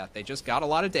cost to that. They just got a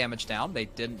lot of damage down. They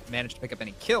didn't manage to pick up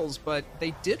any kills, but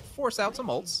they did force out some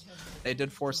ults. They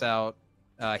did force out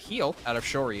heal out of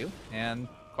Shoryu, and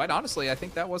quite honestly, I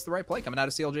think that was the right play coming out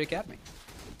of CLGA Academy.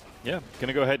 Yeah,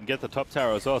 gonna go ahead and get the top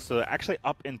tower as well, so they're actually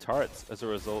up in turrets as a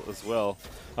result as well.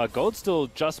 Gold's still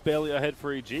just barely ahead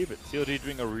for EG, but CLG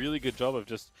doing a really good job of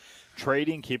just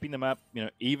trading, keeping the map,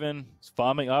 even,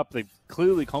 farming up. They're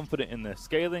clearly confident in their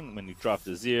scaling. When you draft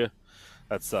Azir,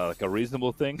 that's like a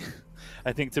reasonable thing,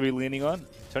 I think, to be leaning on.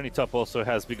 Tony Top also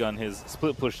has begun his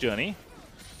split push journey.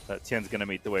 Tien's gonna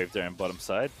meet the wave there on bottom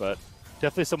side, but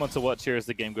definitely someone to watch here as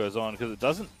the game goes on, because it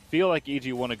doesn't feel like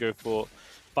EG want to go for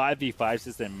 5v5s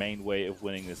is their main way of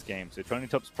winning this game. So Tony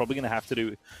Top's probably going to have to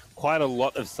do quite a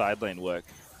lot of side lane work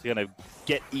to kind of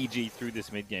get EG through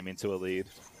this mid game into a lead.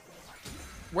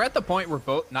 We're at the point where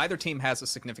neither team has a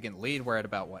significant lead. We're at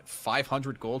about, what,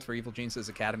 500 gold for Evil Genius'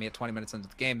 Academy at 20 minutes into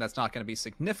the game. That's not going to be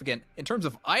significant. In terms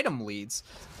of item leads,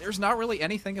 there's not really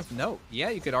anything of note. Yeah,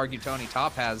 you could argue Tony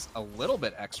Top has a little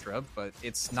bit extra, but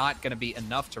it's not going to be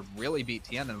enough to really beat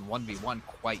Tien in 1v1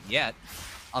 quite yet,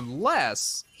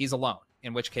 unless he's alone,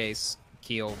 in which case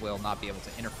Keel will not be able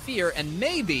to interfere, and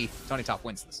maybe Tony Top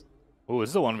wins this. Oh, this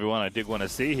is a 1v1 I did want to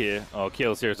see here. Oh,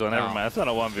 Keel's here, so never mind. That's not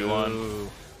a 1v1. Ooh.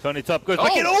 Tony Top goes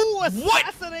back in. Oh,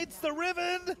 assassinates the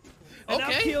Riven! And now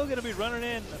Keel going to be running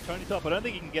in. Tony Top, I don't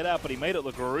think he can get out, but he made it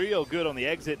look real good on the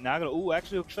exit. Now going to,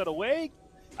 actually hook shot away.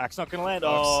 Axe not going to land.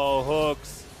 Hooks. Oh,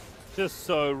 Hooks. Just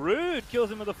so rude. Kills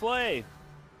him with a flay.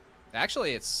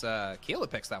 Actually, it's Keel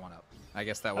that picks that one up. I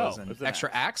guess that was an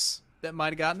extra axe that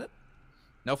might have gotten it.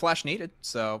 No flash needed,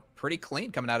 so pretty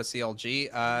clean coming out of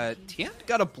CLG. Tien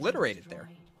got obliterated there.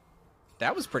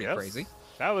 That was pretty crazy.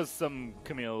 That was some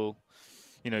Camille,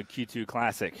 Q2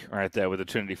 classic right there with the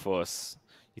Trinity Force.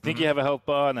 You think you have a health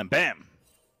bar, and then bam!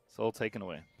 It's all taken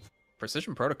away.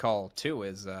 Precision Protocol 2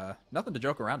 is nothing to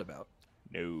joke around about.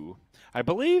 No. I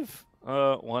believe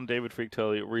one David Freak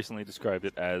Tully recently described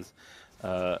it as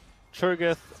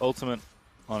Cho'Gath Ultimate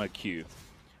on a Q,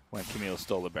 when Camille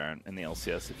stole the Baron in the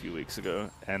LCS a few weeks ago.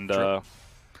 And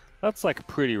that's like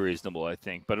pretty reasonable, I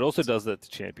think. But it also does that to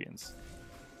champions.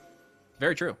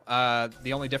 Very true.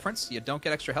 The only difference, you don't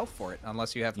get extra health for it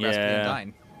unless you have Grasping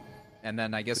Dyne. And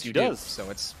then I guess you do, so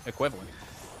it's equivalent.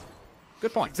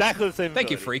 Good point. Exactly the same.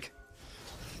 Thank you, Freak.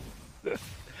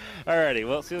 Alrighty,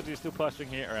 well, CLG is still posturing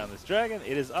here around this dragon.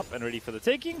 It is up and ready for the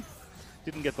taking.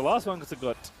 Didn't get the last one because it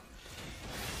got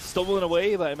stolen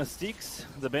away by Mystiques,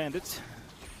 the bandit.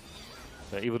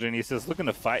 Evil Genius is looking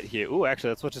to fight here. Ooh, actually,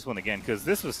 let's watch this one again, because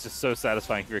this was just so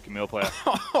satisfying for a Camille player.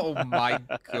 Oh my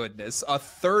goodness. A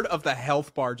third of the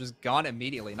health bar just gone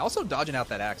immediately. And also dodging out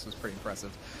that axe was pretty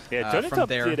impressive. Yeah, Tony Top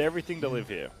did everything to live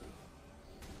here.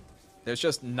 There's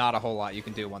just not a whole lot you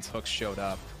can do once Hooks showed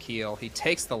up. Keel, he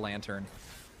takes the lantern,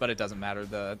 but it doesn't matter.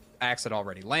 The axe had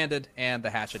already landed, and the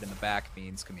hatchet in the back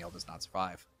means Camille does not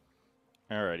survive.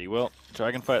 Alrighty, well,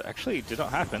 dragon fight actually did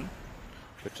not happen,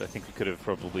 which I think we could have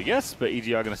probably guessed, but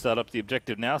EG are going to start up the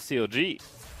objective now. CLG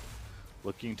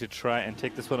looking to try and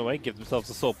take this one away, give themselves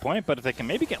a sole point, but if they can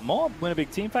maybe get more, win a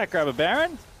big team fight, grab a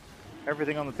Baron.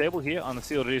 Everything on the table here on the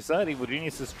CLG side. Evil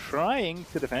Genius is trying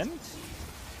to defend.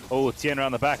 Oh, Tien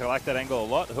around the back. I like that angle a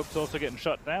lot. Hook's also getting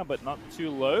shot down, but not too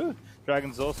low.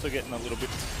 Dragon's also getting a little bit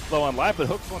low on life, but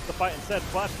Hooks wants to fight instead.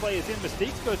 Flash play is in.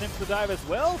 Mystiques goes in for the dive as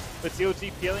well, but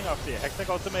CLG peeling off there. Hextech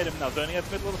ultimatum now. Zoning at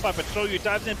the middle of the fight, but Shoryu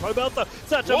dives in. Pobelter,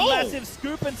 such a massive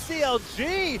scoop, and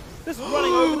CLG just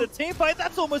running over the team fight.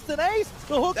 That's almost an ace.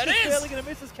 The Hook is barely going to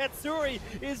miss as Katsuri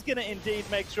is going to indeed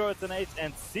make sure it's an ace,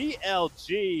 and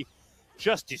CLG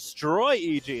just destroy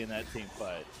EG in that team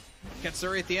fight.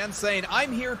 Katsuri at the end saying,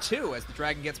 I'm here too, as the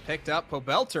dragon gets picked up.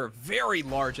 Pobelter, very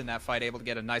large in that fight, able to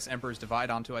get a nice Emperor's Divide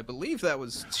onto, I believe that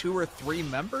was 2 or 3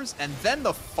 members. And then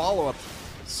the follow-up,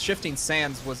 Shifting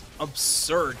Sands, was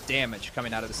absurd damage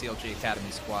coming out of the CLG Academy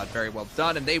squad. Very well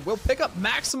done, and they will pick up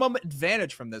maximum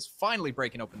advantage from this, finally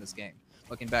breaking open this game.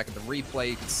 Looking back at the replay,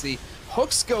 you can see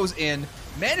Hooks goes in,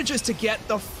 manages to get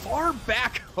the far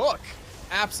back hook.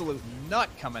 Absolute nut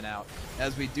coming out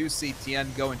as we do see Tien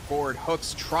going forward.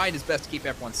 Hooks trying his best to keep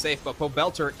everyone safe, but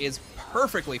Pobelter is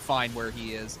perfectly fine where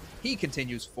he is. He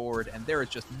continues forward, and there is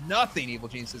just nothing Evil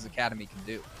Genius' Academy can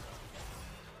do.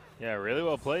 Yeah, really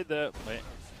well played there.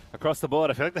 Across the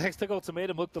board, I feel like the Hextech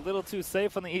ultimatum looked a little too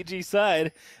safe on the EG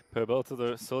side.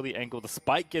 Pobelter saw the angle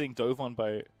despite getting dove on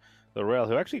by the Rail,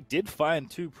 who actually did find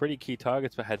 2 pretty key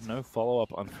targets but had no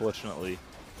follow-up, unfortunately.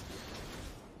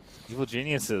 Evil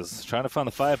Geniuses trying to find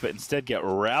the 5, but instead get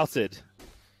routed,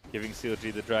 giving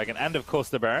CLG the Dragon and, of course,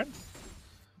 the Baron.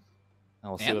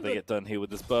 And we'll see what they get done here with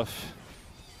this buff.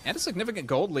 And a significant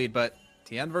gold lead, but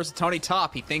Tien versus Tony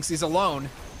Top, he thinks he's alone.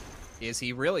 Is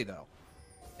he really, though?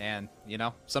 And, you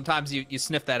know, sometimes you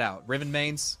sniff that out. Riven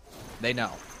mains, they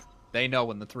know. They know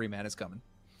when the 3-man is coming.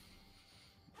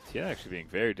 Tien actually being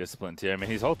very disciplined here. I mean,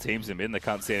 his whole team's in mid, they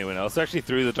can't see anyone else. They're actually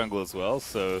through the jungle as well,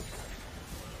 so...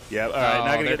 Yeah, alright,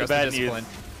 now gonna get the bad news.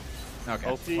 Okay,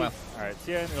 Ulti. well. Alright,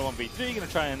 Tien in a 1v3, gonna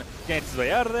try and dance his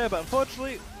way out of there, but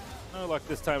unfortunately, no luck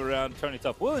this time around. Tony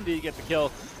Top will indeed get the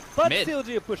kill, but Mid.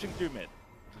 CLG are pushing through mid.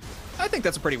 I think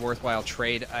that's a pretty worthwhile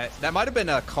trade. That might have been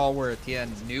a call where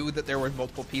Tien knew that there were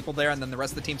multiple people there, and then the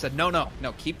rest of the team said, no,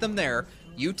 keep them there.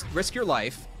 You risk your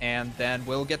life, and then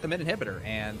we'll get the mid inhibitor.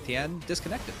 And Tien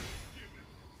disconnected.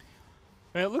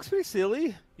 Man, it looks pretty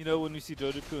silly, you know, when you see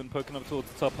Jojo-kun poking up towards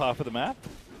the top half of the map.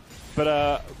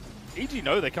 But EG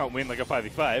know they can't win like a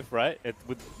 5v5, right?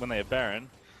 When they have Baron.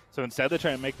 So instead they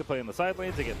try and make the play on the side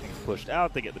lanes, they get things pushed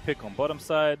out, they get the pick on bottom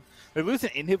side. They lose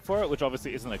an inhib for it, which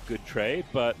obviously isn't a good trade,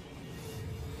 but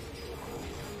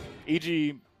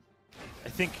EG, I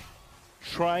think,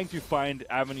 trying to find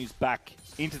avenues back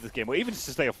into this game, or even just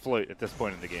to stay afloat at this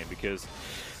point in the game, because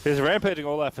there's a rampaging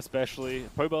Olaf especially.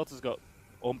 Pobelt has got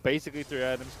basically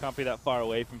 3 items, can't be that far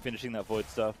away from finishing that Void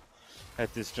stuff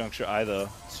at this juncture either.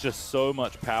 It's just so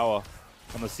much power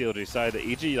on the CLG side that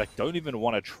EG like don't even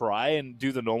want to try and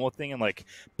do the normal thing and like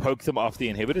poke them off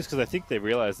the inhibitors, because I think they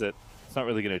realize that it's not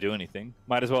really going to do anything.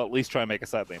 Might as well at least try and make a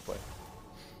side lane play.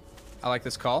 I like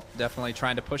this call. Definitely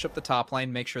trying to push up the top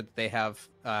lane, make sure that they have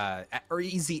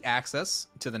easy access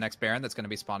to the next Baron that's going to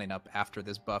be spawning up after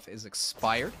this buff is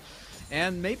expired.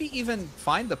 And maybe even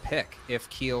find the pick if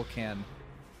Keel can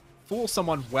fool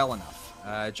someone well enough.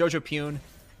 Jojo Pune,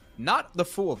 not the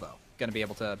fool though. Going to be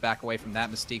able to back away from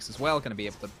that Mystiques as well. Going to be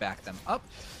able to back them up.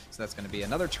 So that's going to be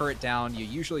another turret down. You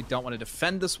usually don't want to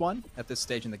defend this one at this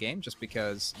stage in the game just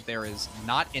because there is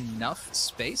not enough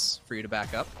space for you to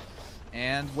back up.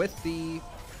 And with the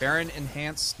Baron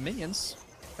enhanced minions,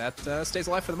 that stays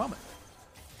alive for the moment.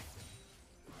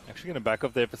 Actually going to back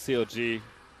up there for CLG.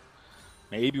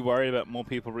 Maybe worried about more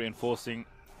people reinforcing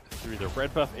through the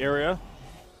red buff area.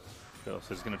 So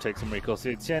it's going to take some recall.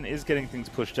 Tien is getting things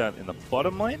pushed out in the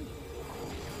bottom lane.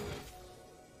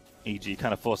 EG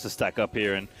kind of forced to stack up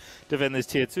here and defend this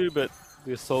tier 2, but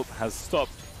the assault has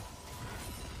stopped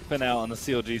for now on the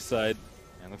CLG side.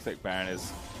 And looks like Baron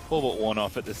is all but worn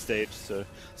off at this stage. So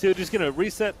CLG is going to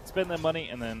reset, spend their money,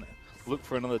 and then look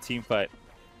for another team fight.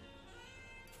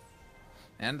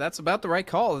 And that's about the right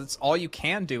call. It's all you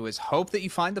can do is hope that you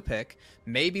find the pick,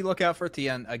 maybe look out for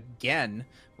Tien again,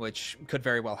 which could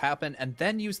very well happen, and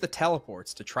then use the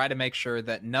teleports to try to make sure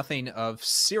that nothing of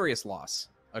serious loss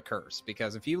occurs.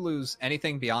 Because if you lose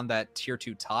anything beyond that tier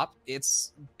 2 top,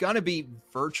 it's going to be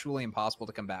virtually impossible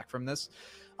to come back from this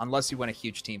unless you win a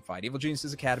huge team fight. Evil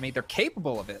Geniuses Academy, they're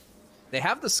capable of it. They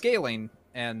have the scaling,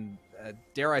 and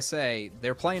dare I say,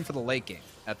 they're playing for the late game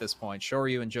at this point.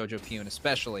 Shoryu and Jojo Pune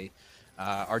especially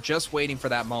are just waiting for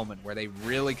that moment where they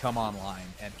really come online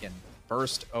and can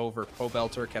burst over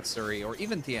Pobelter, Katsuri, or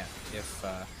even Tien if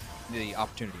the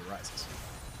opportunity arises.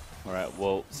 All right,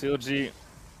 well, CLG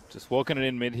just walking it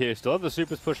in mid here. Still have the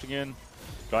supers pushing in.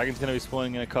 Dragon's going to be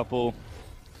spawning in a couple.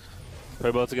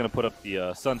 Pobelts are going to put up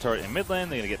the Sun Turret in mid lane.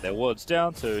 They're going to get their wards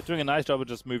down. So doing a nice job of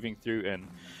just moving through and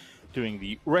doing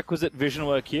the requisite vision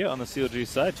work here on the CLG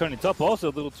side. Tony Top also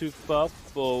a little too far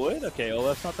forward. Okay, well,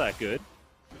 that's not that good.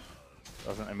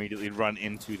 Doesn't immediately run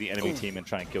into the enemy team and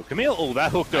try and kill Camille. Oh,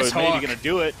 that hook though is maybe going to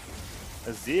do it.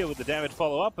 Azir with the damage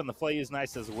follow-up, and the Flay is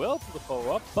nice as well for the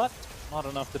follow-up, but not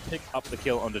enough to pick up the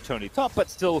kill onto Tony Top, but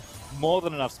still more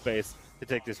than enough space to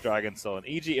take this Dragon Soul. And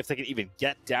EG, if they can even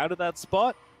get down to that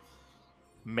spot,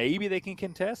 maybe they can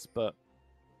contest, but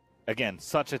again,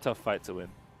 such a tough fight to win.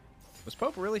 Was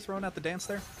Pope really throwing out the dance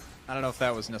there? I don't know if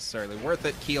that was necessarily worth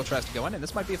it. Keel tries to go in, and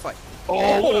this might be a fight.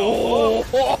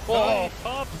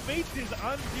 Top meets his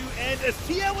undue end as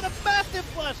Tien with a massive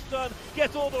flash stun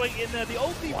gets all the way in there. The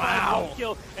ulti finds one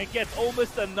kill and gets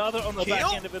almost another on the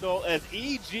back end of it all as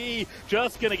EG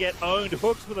just going to get owned.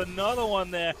 Hooks with another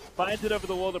one there. Finds it over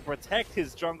the wall to protect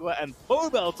his jungler, and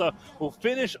Pobelter will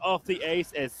finish off the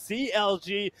ace as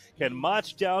CLG can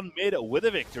march down mid with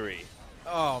a victory.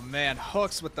 Oh man,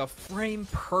 Hooks with the frame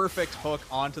perfect hook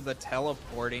onto the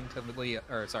teleporting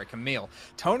Camille.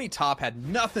 Tony Top had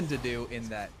nothing to do in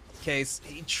that case.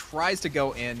 He tries to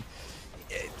go in.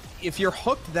 If you're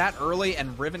hooked that early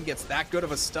and Riven gets that good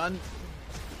of a stun,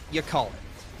 you call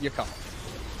it. You call it.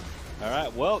 All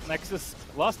right, well,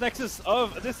 last Nexus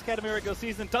of this Academy regular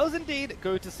season does indeed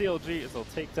go to CLG as they'll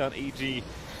take down EG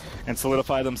and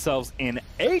solidify themselves in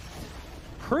 8th.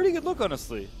 Pretty good look,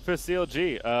 honestly, for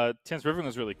CLG. Tense Riven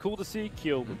was really cool to see.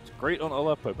 Keel looked great on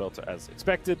Ola. Pobelter, as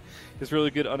expected, is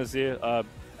really good on Azir.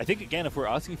 I think, again, if we're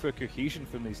asking for cohesion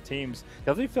from these teams,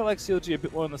 definitely felt like CLG a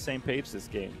bit more on the same page this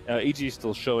game. EG is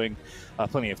still showing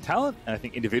plenty of talent, and I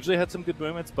think individually had some good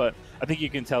moments, but I think you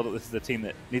can tell that this is a team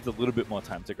that needs a little bit more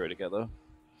time to grow together.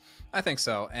 I think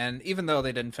so, and even though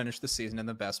they didn't finish the season in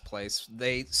the best place,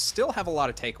 they still have a lot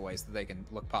of takeaways that they can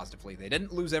look positively. They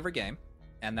didn't lose every game,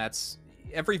 and that's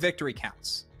every victory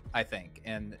counts, I think,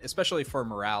 and especially for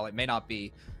morale. It may not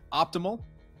be optimal,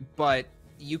 but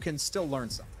you can still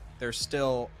learn something. There's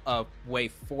still a way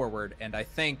forward, and I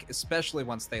think especially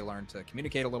once they learn to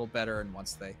communicate a little better and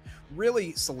once they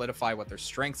really solidify what their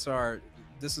strengths are,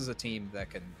 this is a team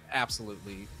that can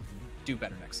absolutely do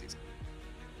better next season.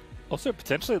 Also,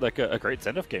 potentially like a great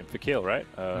send-off game for Keel, right?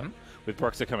 With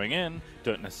Broxah coming in,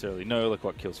 don't necessarily know like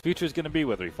what Keel's future is going to be,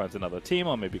 whether he finds another team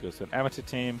or maybe goes to an amateur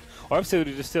team, or obviously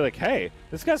we just say like, hey,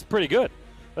 this guy's pretty good,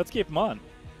 let's keep him on.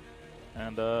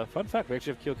 And fun fact, we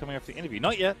actually have Keel coming after the interview.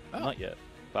 Not yet, not yet.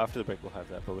 But after the break, we'll have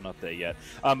that, but we're not there yet.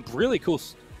 Really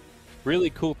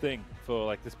cool thing for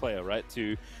like this player, right?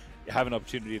 To have an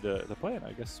opportunity to play, and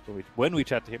I guess when we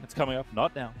chat to him, it's coming up.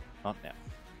 Not now.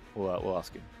 We'll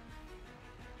ask him.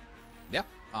 Yeah,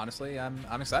 honestly, I'm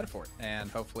excited for it, and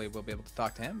hopefully we'll be able to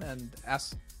talk to him and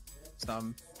ask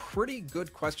some pretty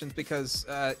good questions because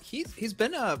he's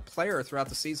been a player throughout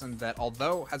the season that,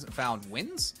 although hasn't found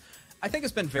wins, I think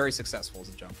has been very successful as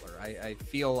a jungler. I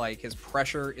feel like his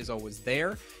pressure is always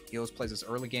there. He always plays his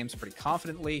early games pretty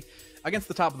confidently. Against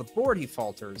the top of the board, he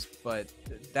falters, but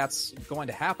that's going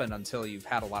to happen until you've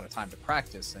had a lot of time to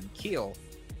practice. And Keel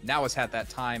now has had that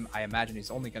time. I imagine he's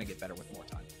only going to get better with more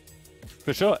time.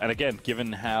 For sure. And again,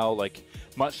 given how like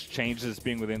much changes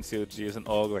being within CLG as an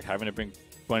org, like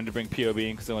wanting to bring POB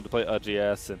in because they want to play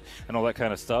RGS and all that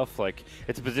kind of stuff. Like,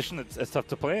 it's a position that's as tough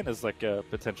to play in as like a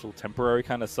potential temporary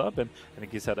kind of sub, and I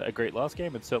think he's had a great last game.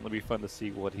 It'd certainly be fun to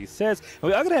see what he says. And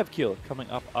we are going to have Keel coming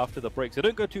up after the break, so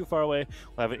don't go too far away.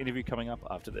 We'll have an interview coming up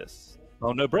after this.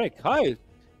 Oh, no break. Hi,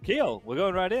 Keel. We're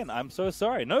going right in. I'm so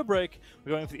sorry. No break.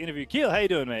 We're going for the interview. Keel, how you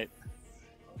doing, mate?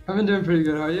 I've been doing pretty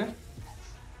good. How are you?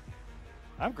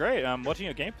 I'm great. I'm watching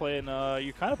your gameplay, and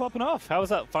you're kind of popping off. How was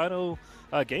that final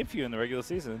game for you in the regular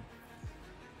season?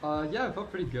 Yeah, it felt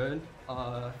pretty good.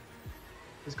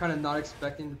 Was kind of not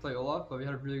expecting to play Olaf, but we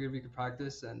had a really good week of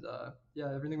practice, and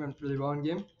yeah, everything went really well in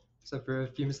game, except for a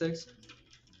few mistakes.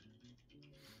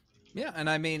 Yeah, and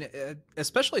I mean,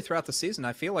 especially throughout the season,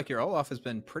 I feel like your Olaf has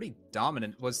been pretty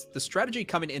dominant. Was the strategy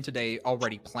coming in today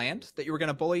already planned that you were going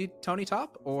to bully Tony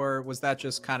top, or was that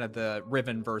just kind of the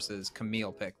Riven versus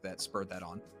Camille pick that spurred that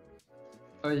on?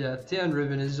 Oh yeah, Tian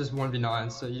Riven is just 1v9,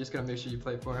 so you just gotta make sure you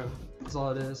play for him. That's all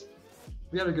it is.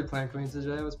 We had a good plan coming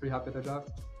today. I was pretty happy with our draft.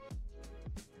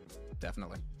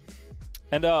 Definitely.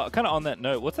 And kind of on that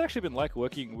note, what's actually been like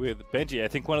working with Benji? I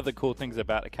think one of the cool things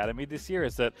about Academy this year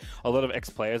is that a lot of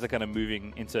ex-players are kind of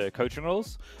moving into coaching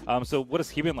roles. So what has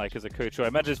he been like as a coach? I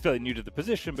imagine it's fairly new to the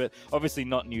position, but obviously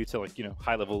not new to like,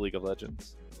 high-level League of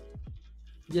Legends.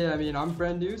 Yeah, I mean, I'm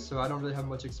brand new, so I don't really have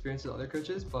much experience with other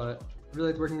coaches, but I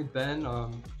really liked working with Ben.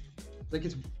 Like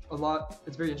it's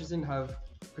very interesting to have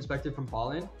perspective from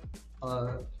Paulin,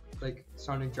 like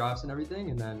surrounding drafts and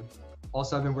everything, and then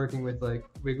also I've been working with like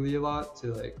Wiggly a lot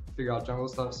to like figure out jungle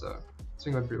stuff, so it's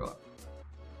been going pretty well.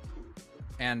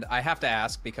 And I have to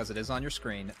ask, because it is on your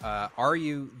screen, are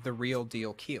you the real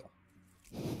deal Keel?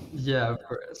 Yeah, of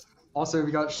course. Also,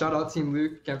 we got shout out Team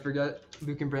Luke, can't forget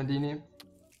Luke and Brandini.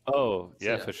 Oh,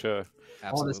 yeah, for sure.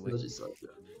 Absolutely. All this stuff, yeah.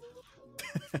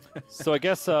 So I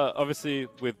guess obviously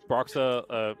with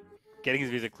Broxah getting his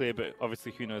visa clear, but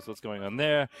obviously who knows what's going on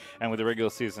there, and with the regular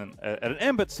season at an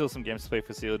end, but still some games to play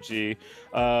for CLG.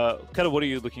 Kind of what are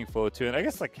you looking forward to? And I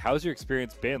guess like how's your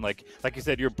experience been? Like you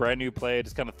said, you're a brand new player,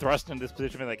 just kind of thrust into this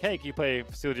position, and like, hey, can you play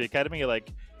for CLG Academy? You're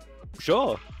like,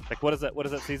 sure. Like what has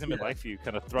that season been like for you?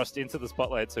 Kind of thrust into the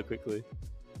spotlight so quickly.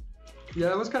 Yeah,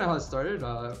 that was kind of how it started.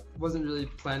 Wasn't really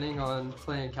planning on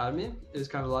playing Academy. It was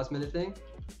kind of a last minute thing.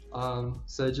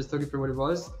 So I just took it for what it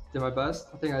was, did my best.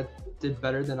 I think I did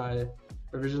better than I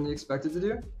originally expected to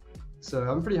do. So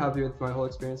I'm pretty happy with my whole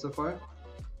experience so far.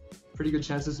 Pretty good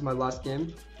chance this is my last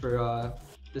game for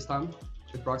this time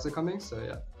with Broxah coming. So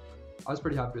yeah, I was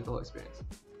pretty happy with the whole experience.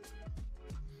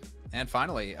 And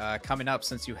finally, coming up,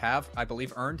 since you have, I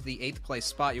believe, earned the 8th place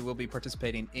spot, you will be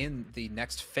participating in the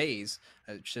next phase,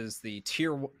 which is the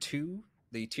tier 2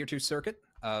 circuit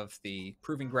of the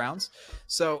Proving Grounds.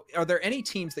 So are there any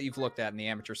teams that you've looked at in the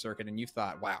amateur circuit and you've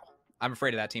thought, wow, I'm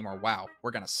afraid of that team, or wow,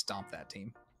 we're going to stomp that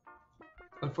team.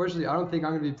 Unfortunately, I don't think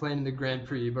I'm going to be playing in the Grand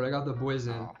Prix, but I got the boys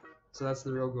in. Oh. So that's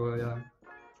the real goal, yeah.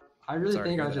 I really Sorry to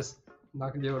think hear I'm that. just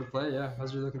not going to be able to play, yeah. I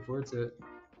was really looking forward to it.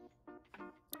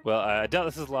 Well, I doubt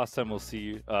this is the last time we'll see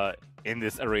you in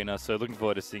this arena, so looking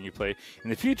forward to seeing you play in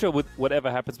the future with whatever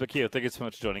happens. But Keo, thank you so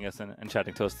much for joining us and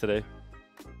chatting to us today.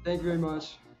 Thank you very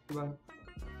much. Goodbye.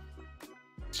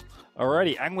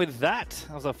 Alrighty, and with that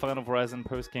was our final Verizon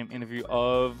post-game interview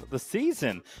of the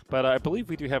season. But I believe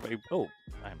we do have a... Oh,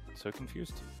 I'm so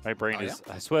confused. My brain is...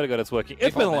 I swear to God, it's working.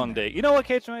 It's been a long day. You know what,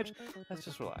 KHMH? Let's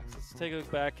just relax. Let's take a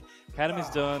look back. Academy's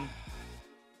done.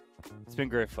 It's been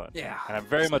great fun. Yeah. And I'm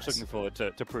very much looking forward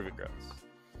to Proving Grounds.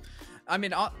 I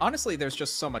mean, honestly, there's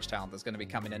just so much talent that's going to be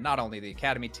coming in. Not only the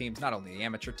academy teams, not only the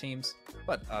amateur teams,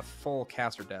 but a full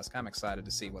caster desk. I'm excited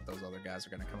to see what those other guys are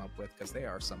going to come up with, because they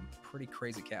are some pretty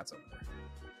crazy cats over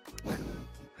there.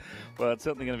 Well, it's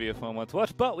certainly going to be a fun one to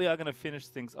watch, but we are going to finish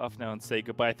things off now and say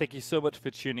goodbye. Thank you so much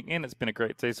for tuning in. It's been a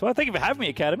great day. So thank you for having me,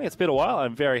 Academy. It's been a while.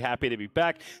 I'm very happy to be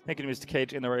back. Thank you to Mr.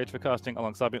 Cage in the Rage for casting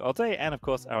alongside me all day, and of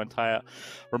course, our entire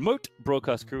remote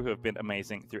broadcast crew who have been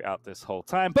amazing throughout this whole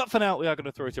time. But for now, we are going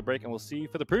to throw it to a break, and we'll see you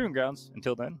for the Proving Grounds.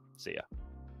 Until then, see ya.